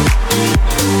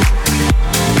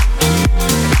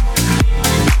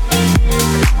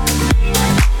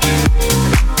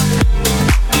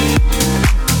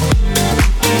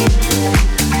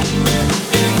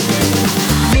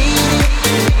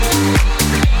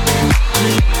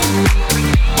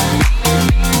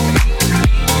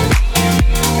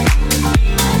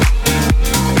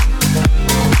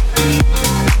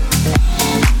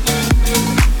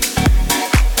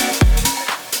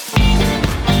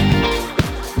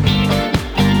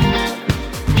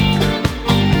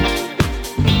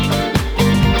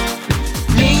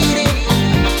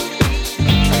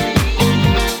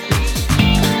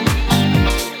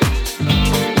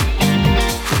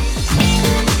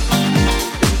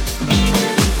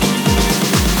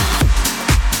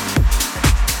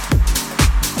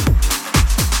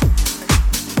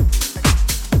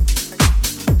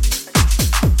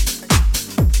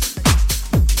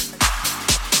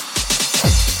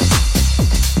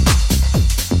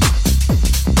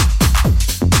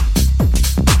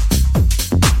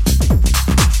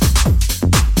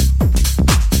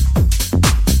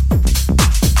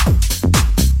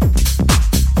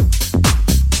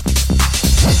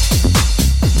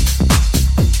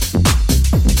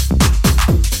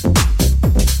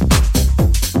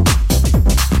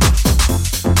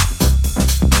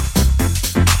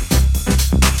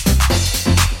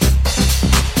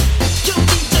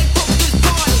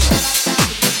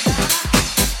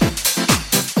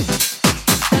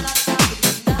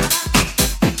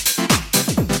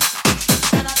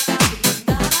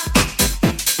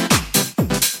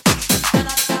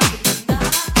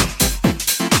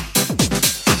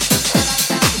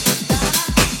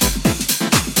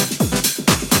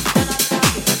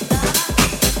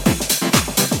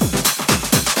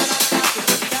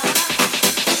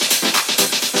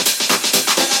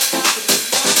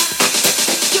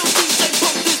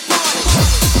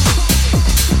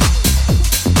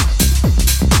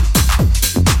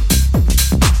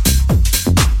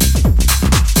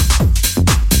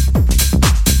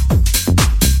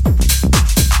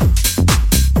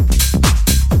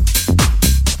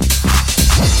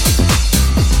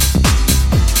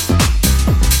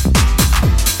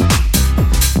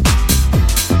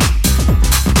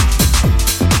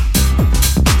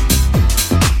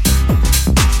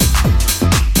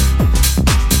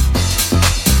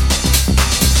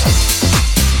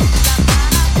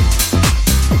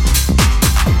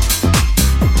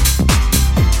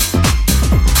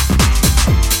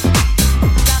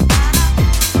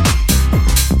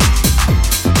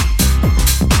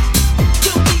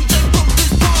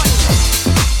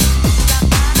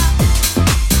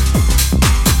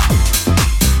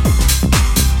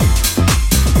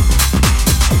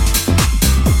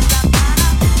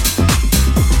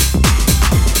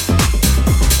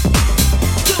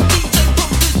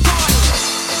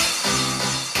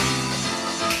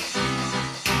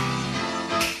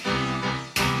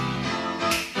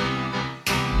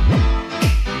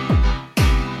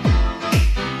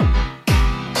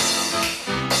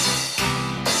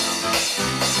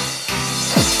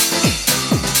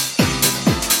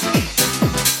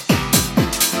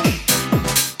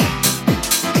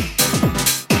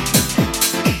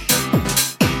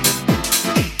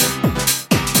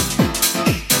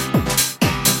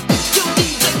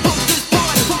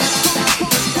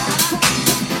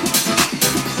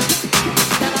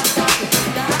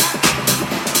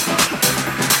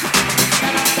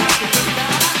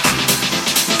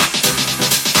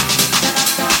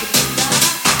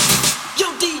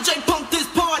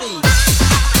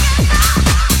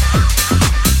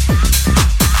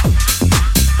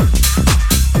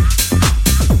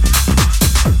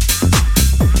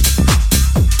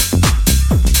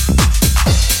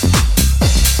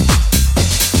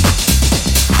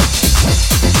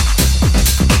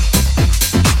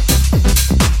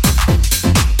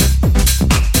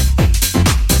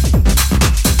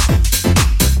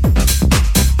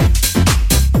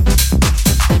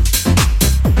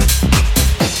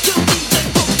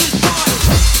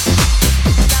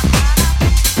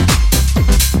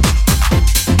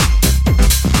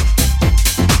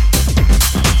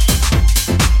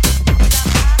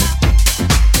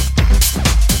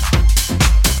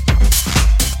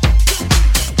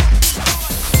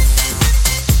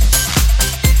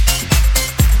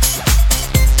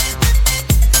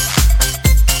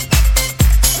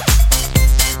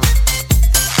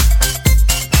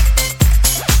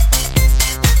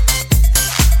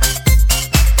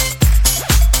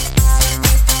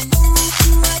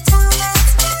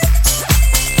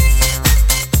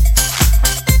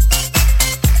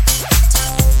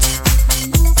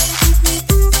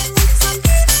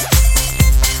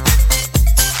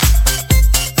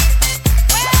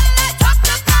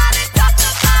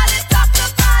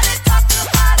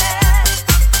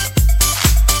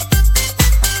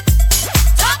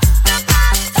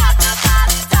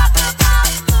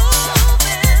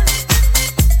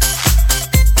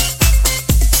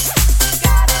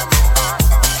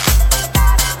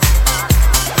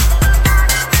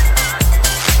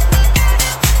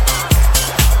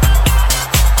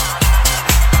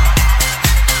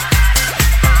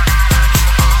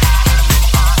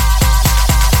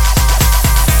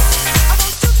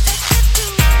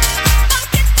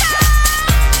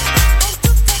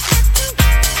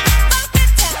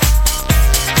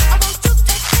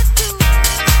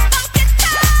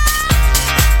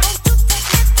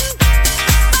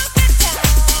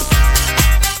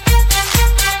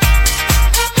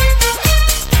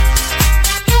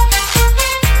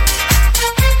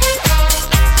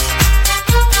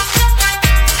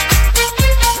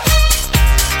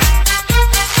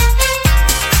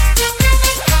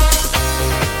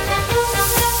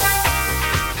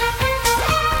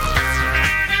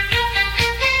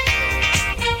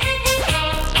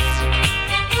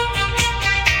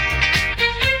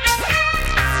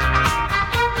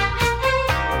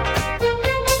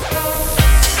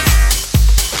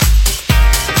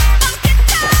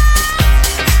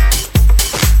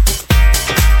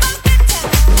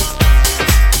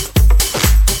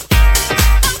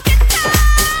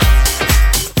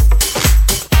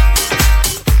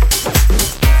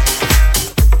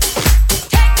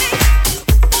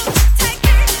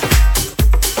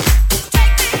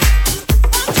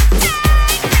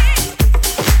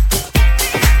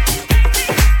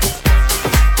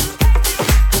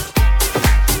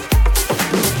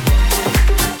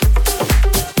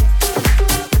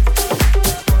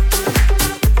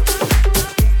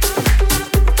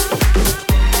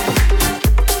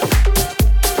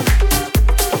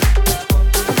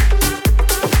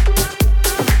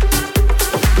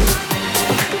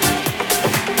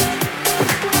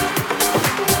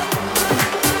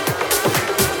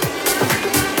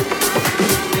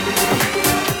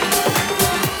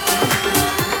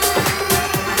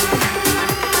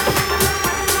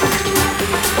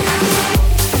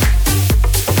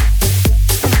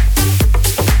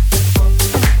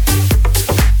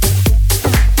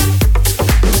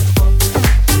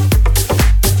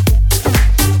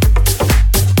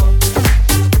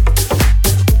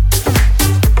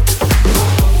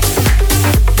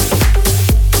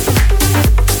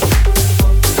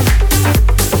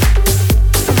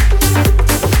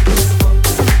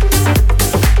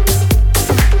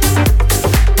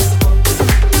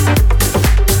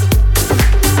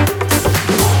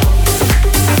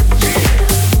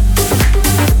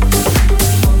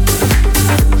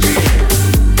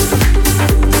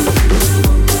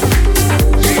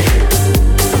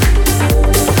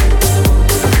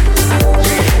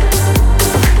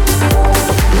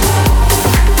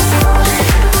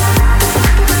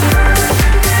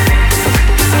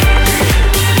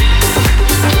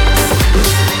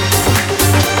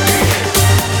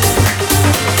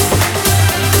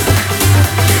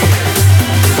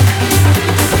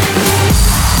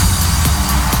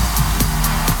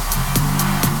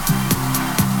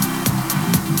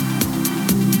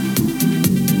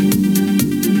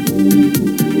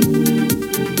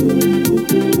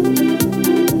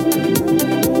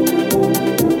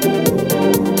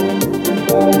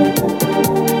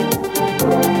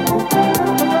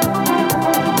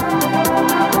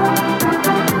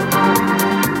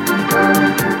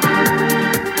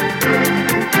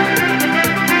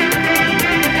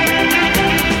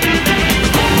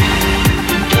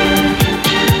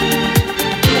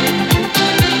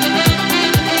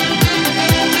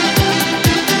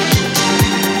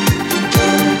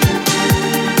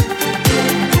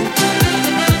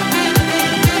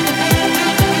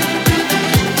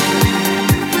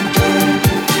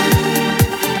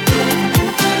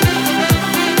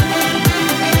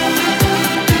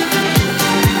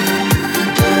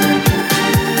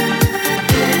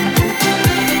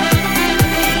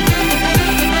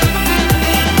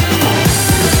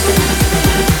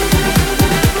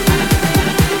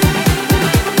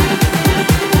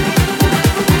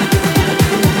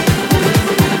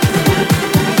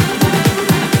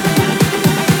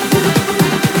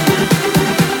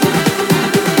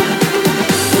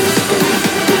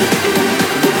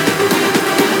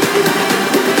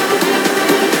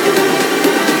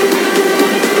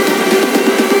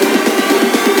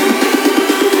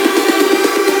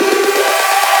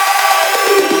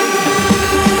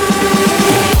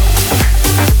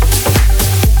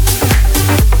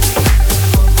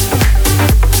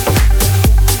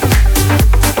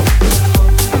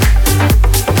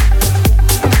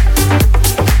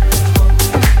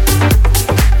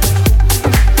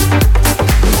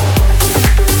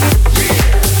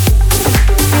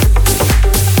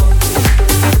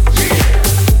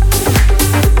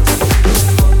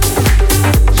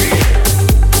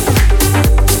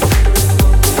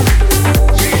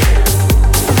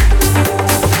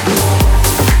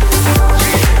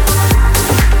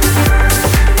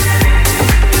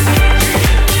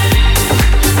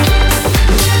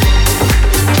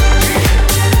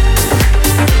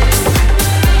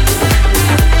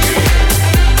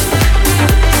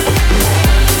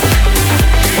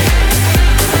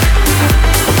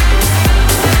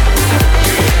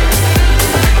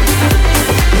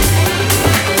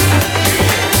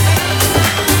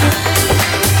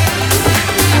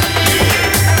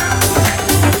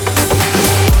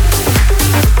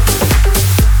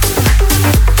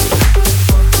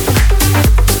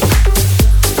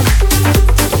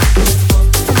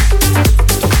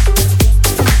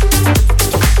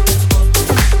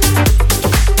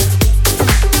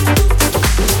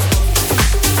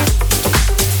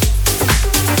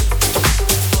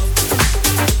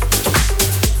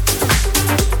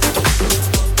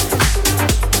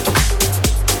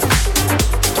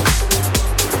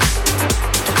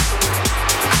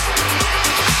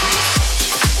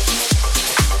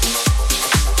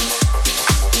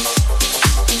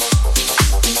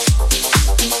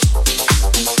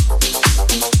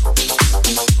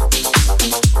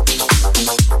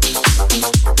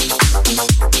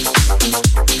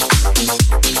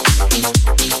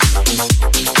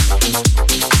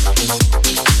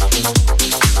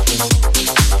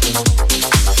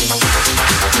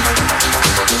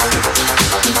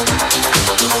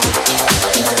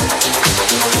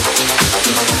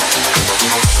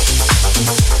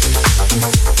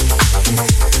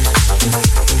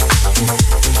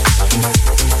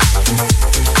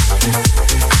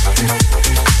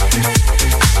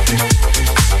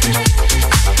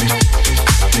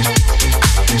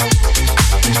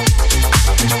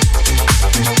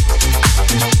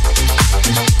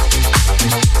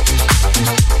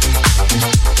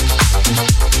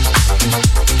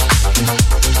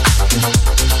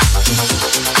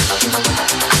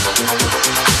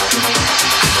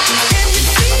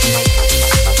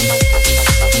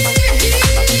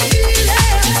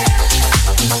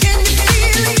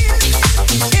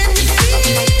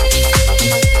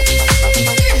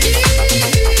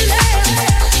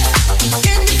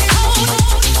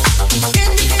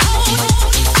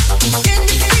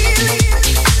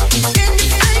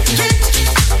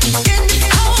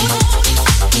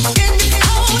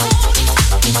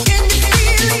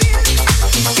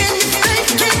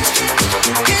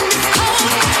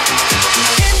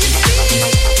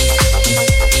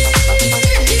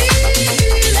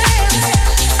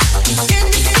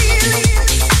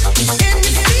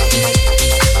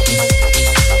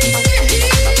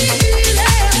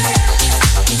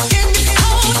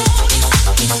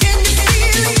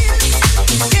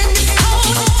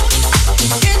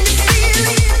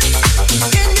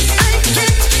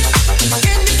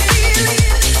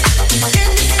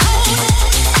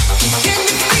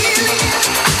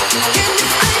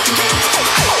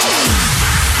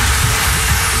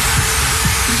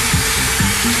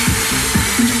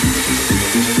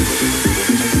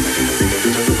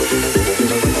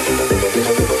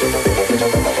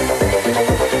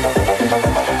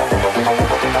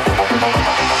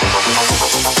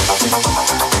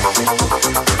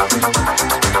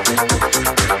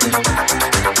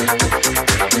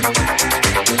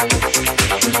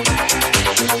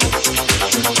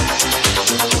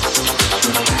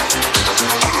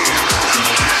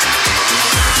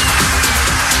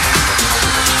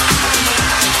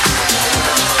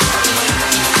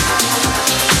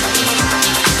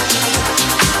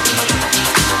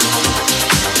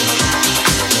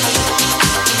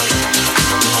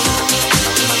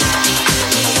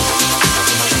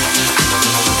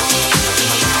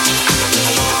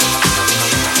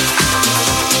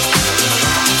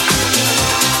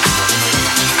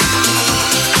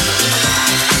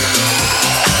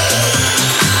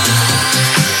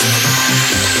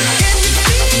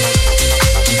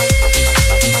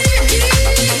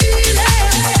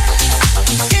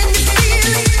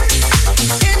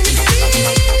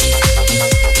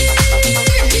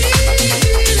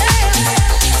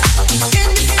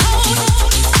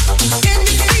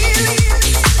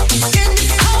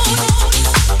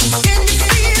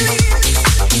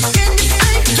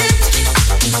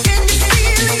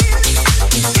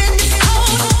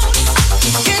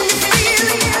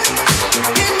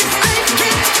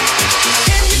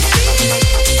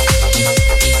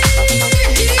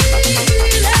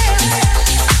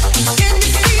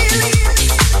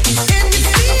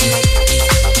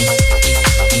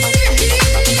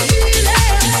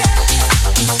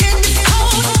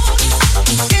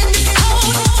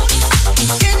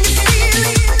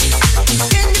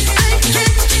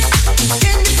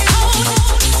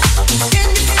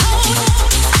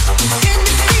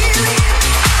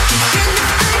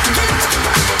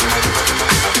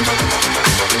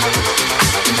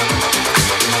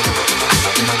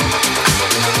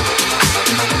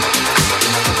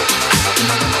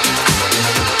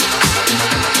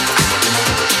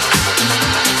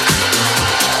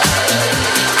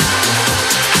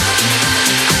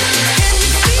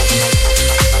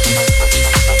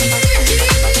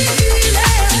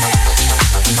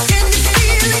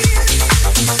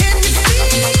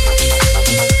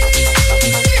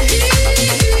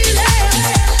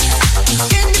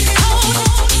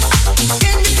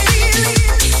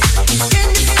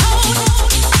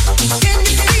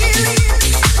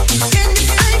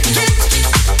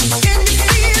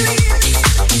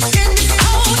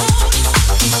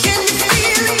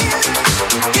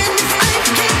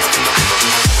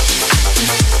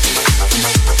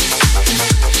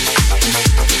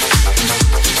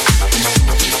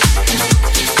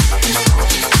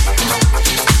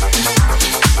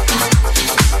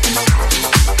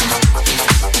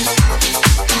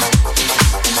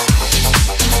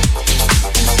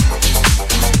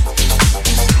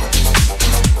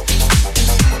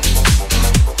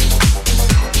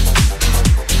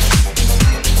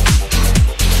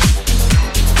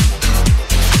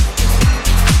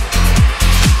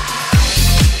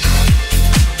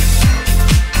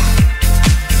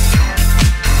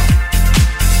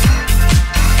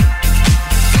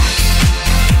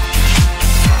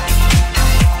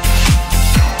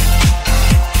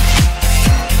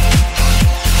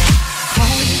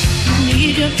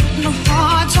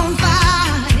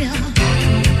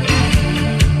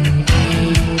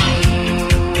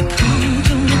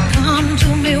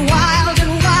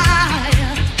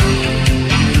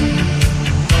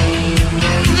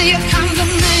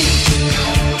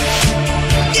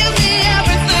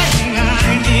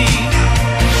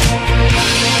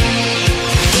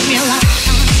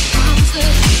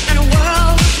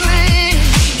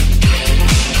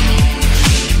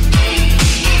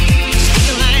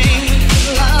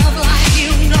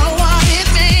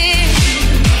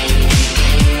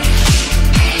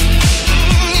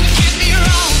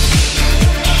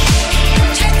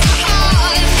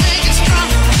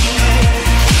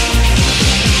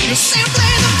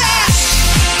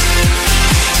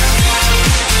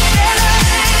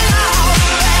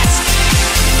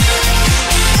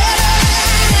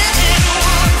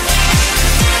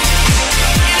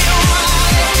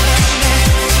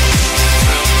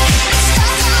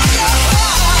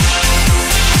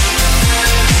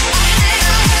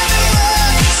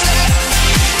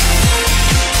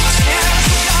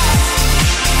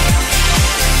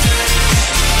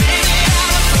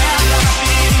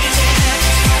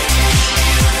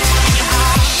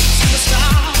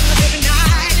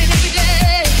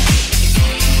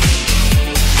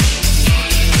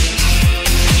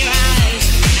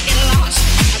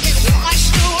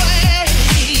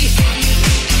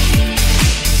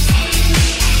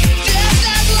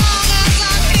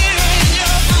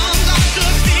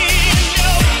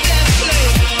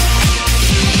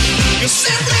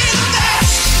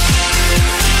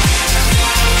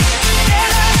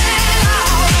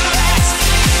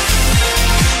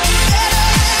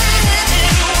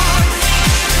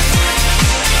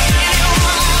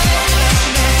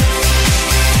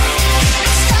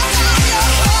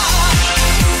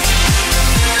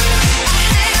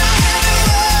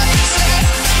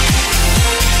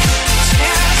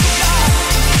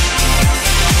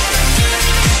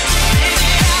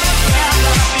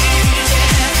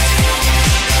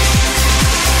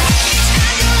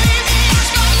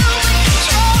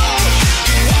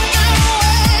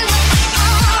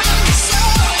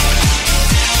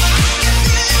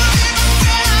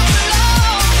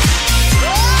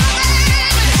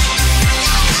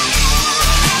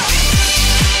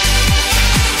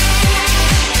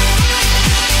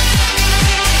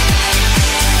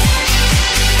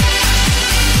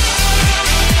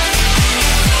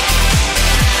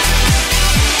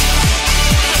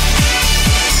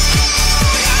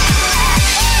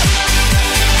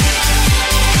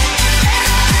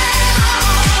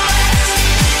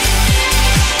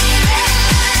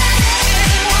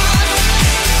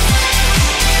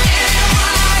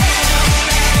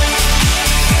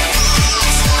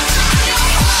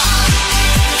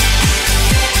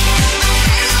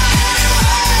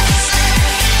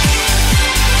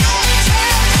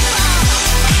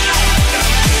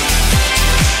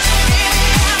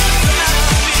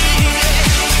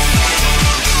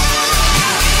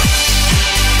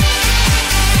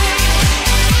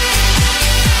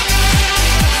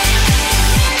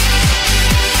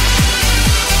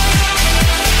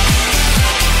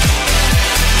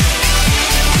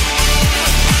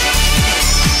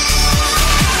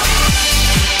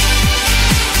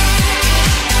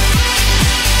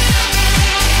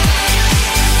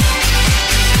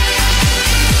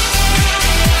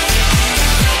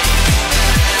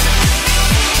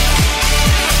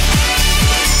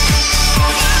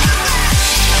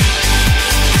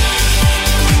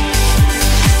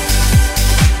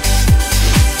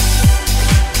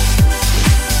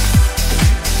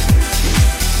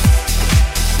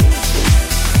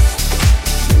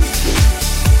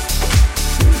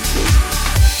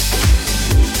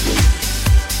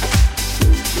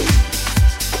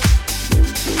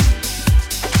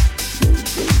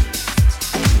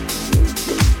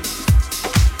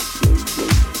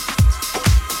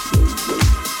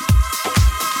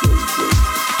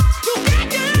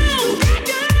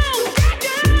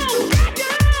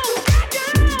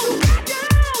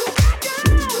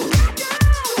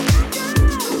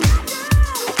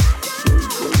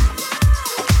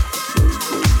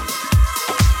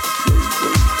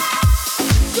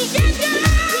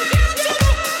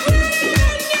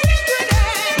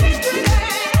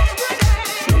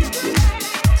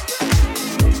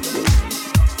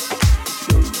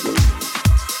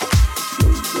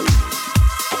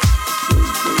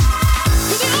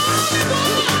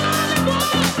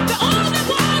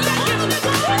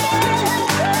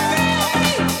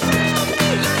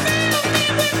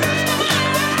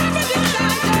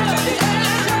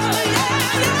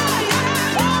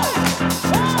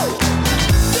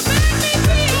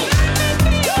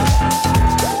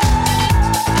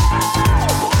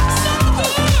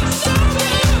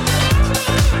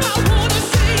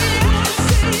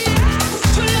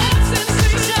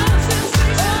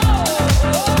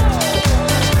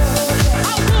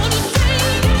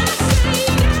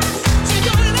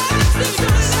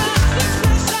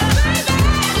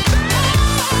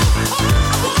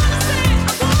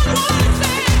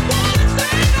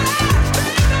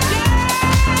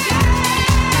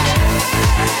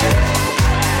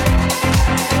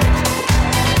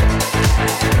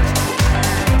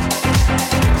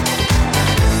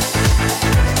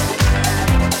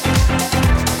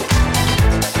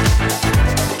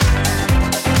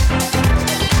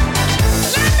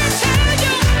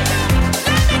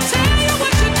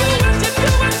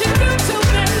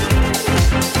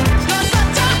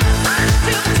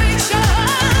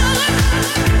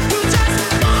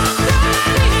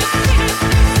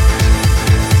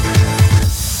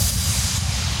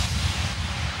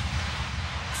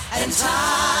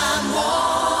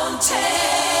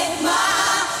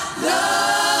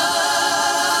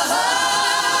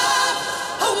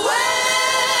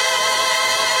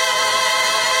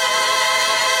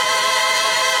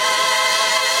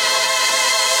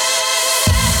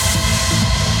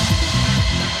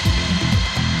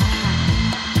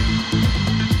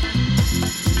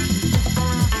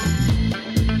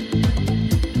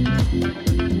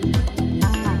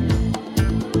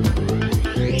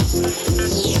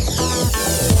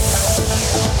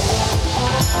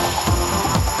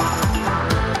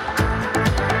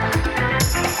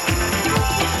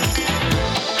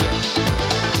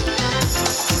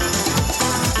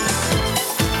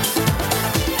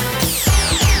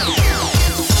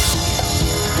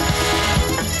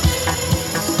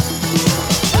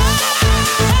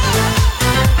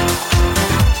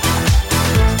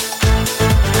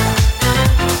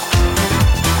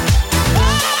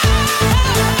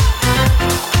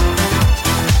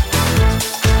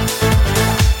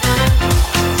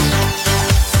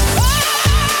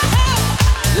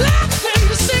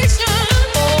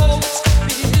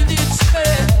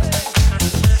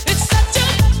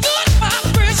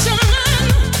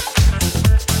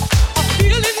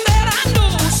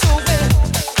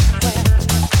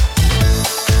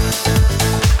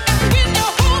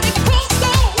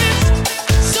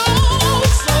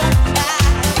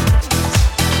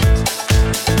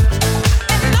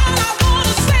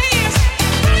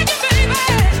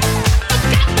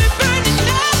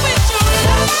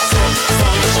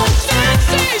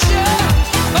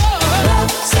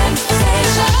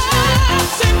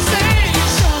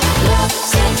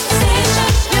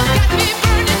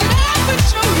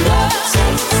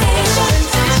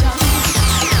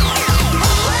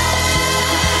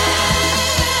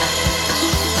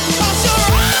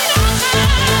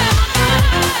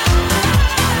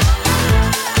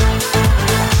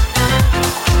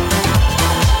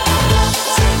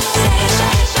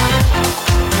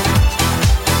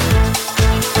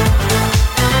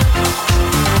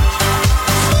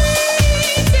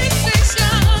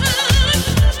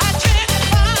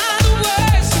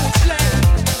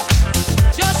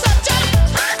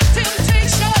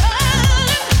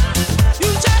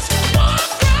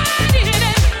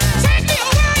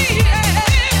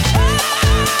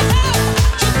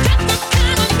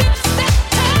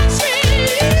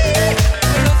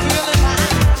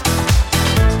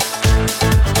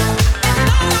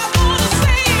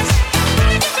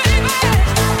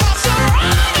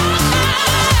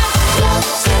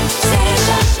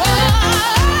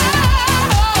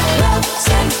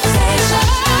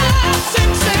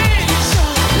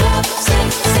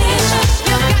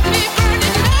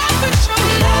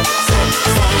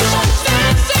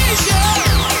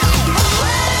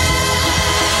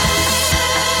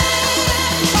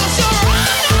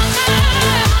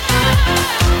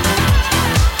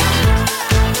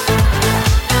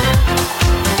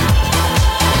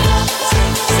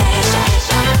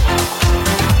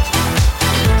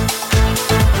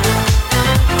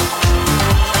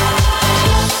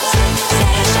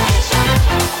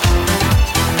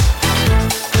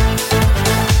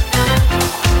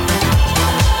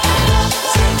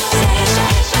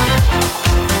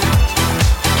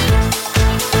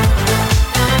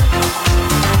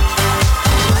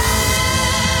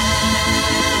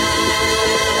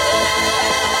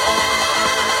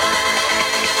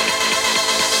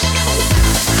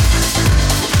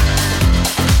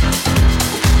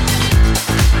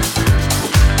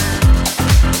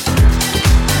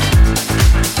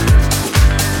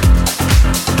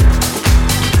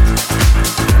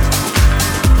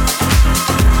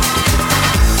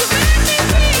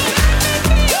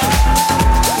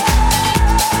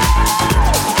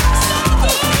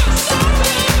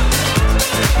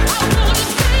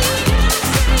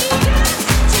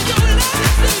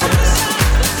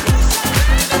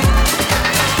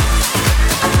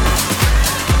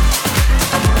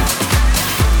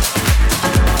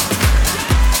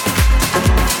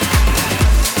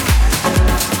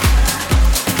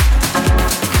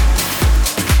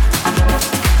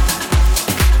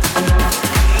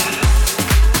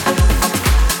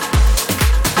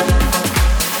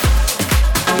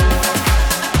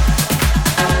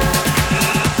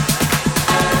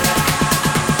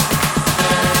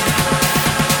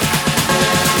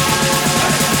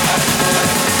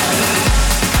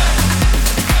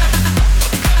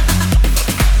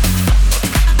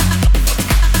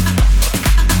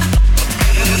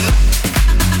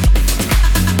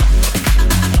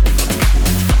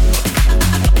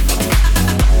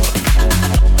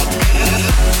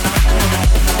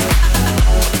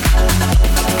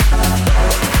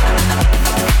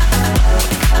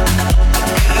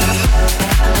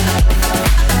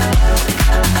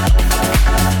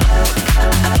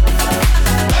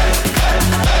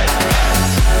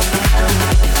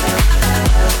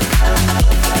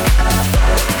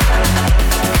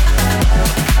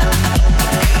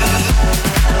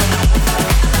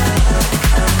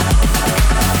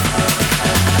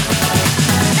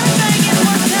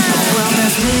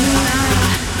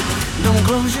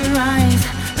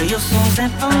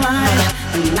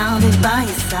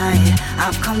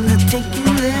 I've come to take you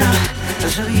there, to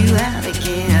show you how to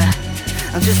care.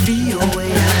 Just be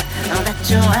aware that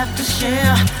you'll have to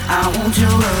share. I want your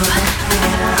love,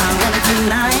 I want it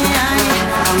tonight.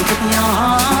 I'm taking your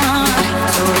heart,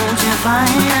 so won't you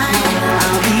find?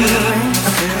 I'll be your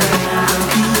answer, I'll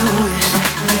be your wish,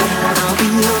 I'll be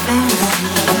your fantasy,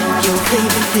 your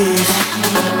favorite dish.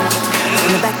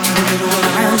 Back to the middle and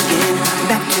around again.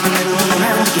 Back to the middle and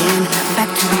around again.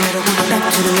 Back to the middle, back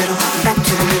to the middle, back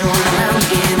to the middle and around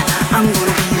again. I'm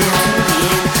gonna be there to the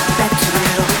end. Back to the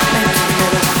middle, back to the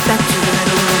middle, back to the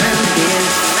middle and around again.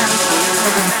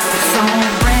 So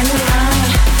brand new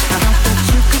night, I thought that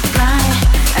you could fly,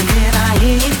 and did I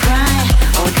hear you cry?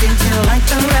 Or did you like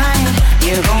the ride?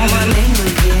 You call my name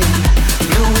again.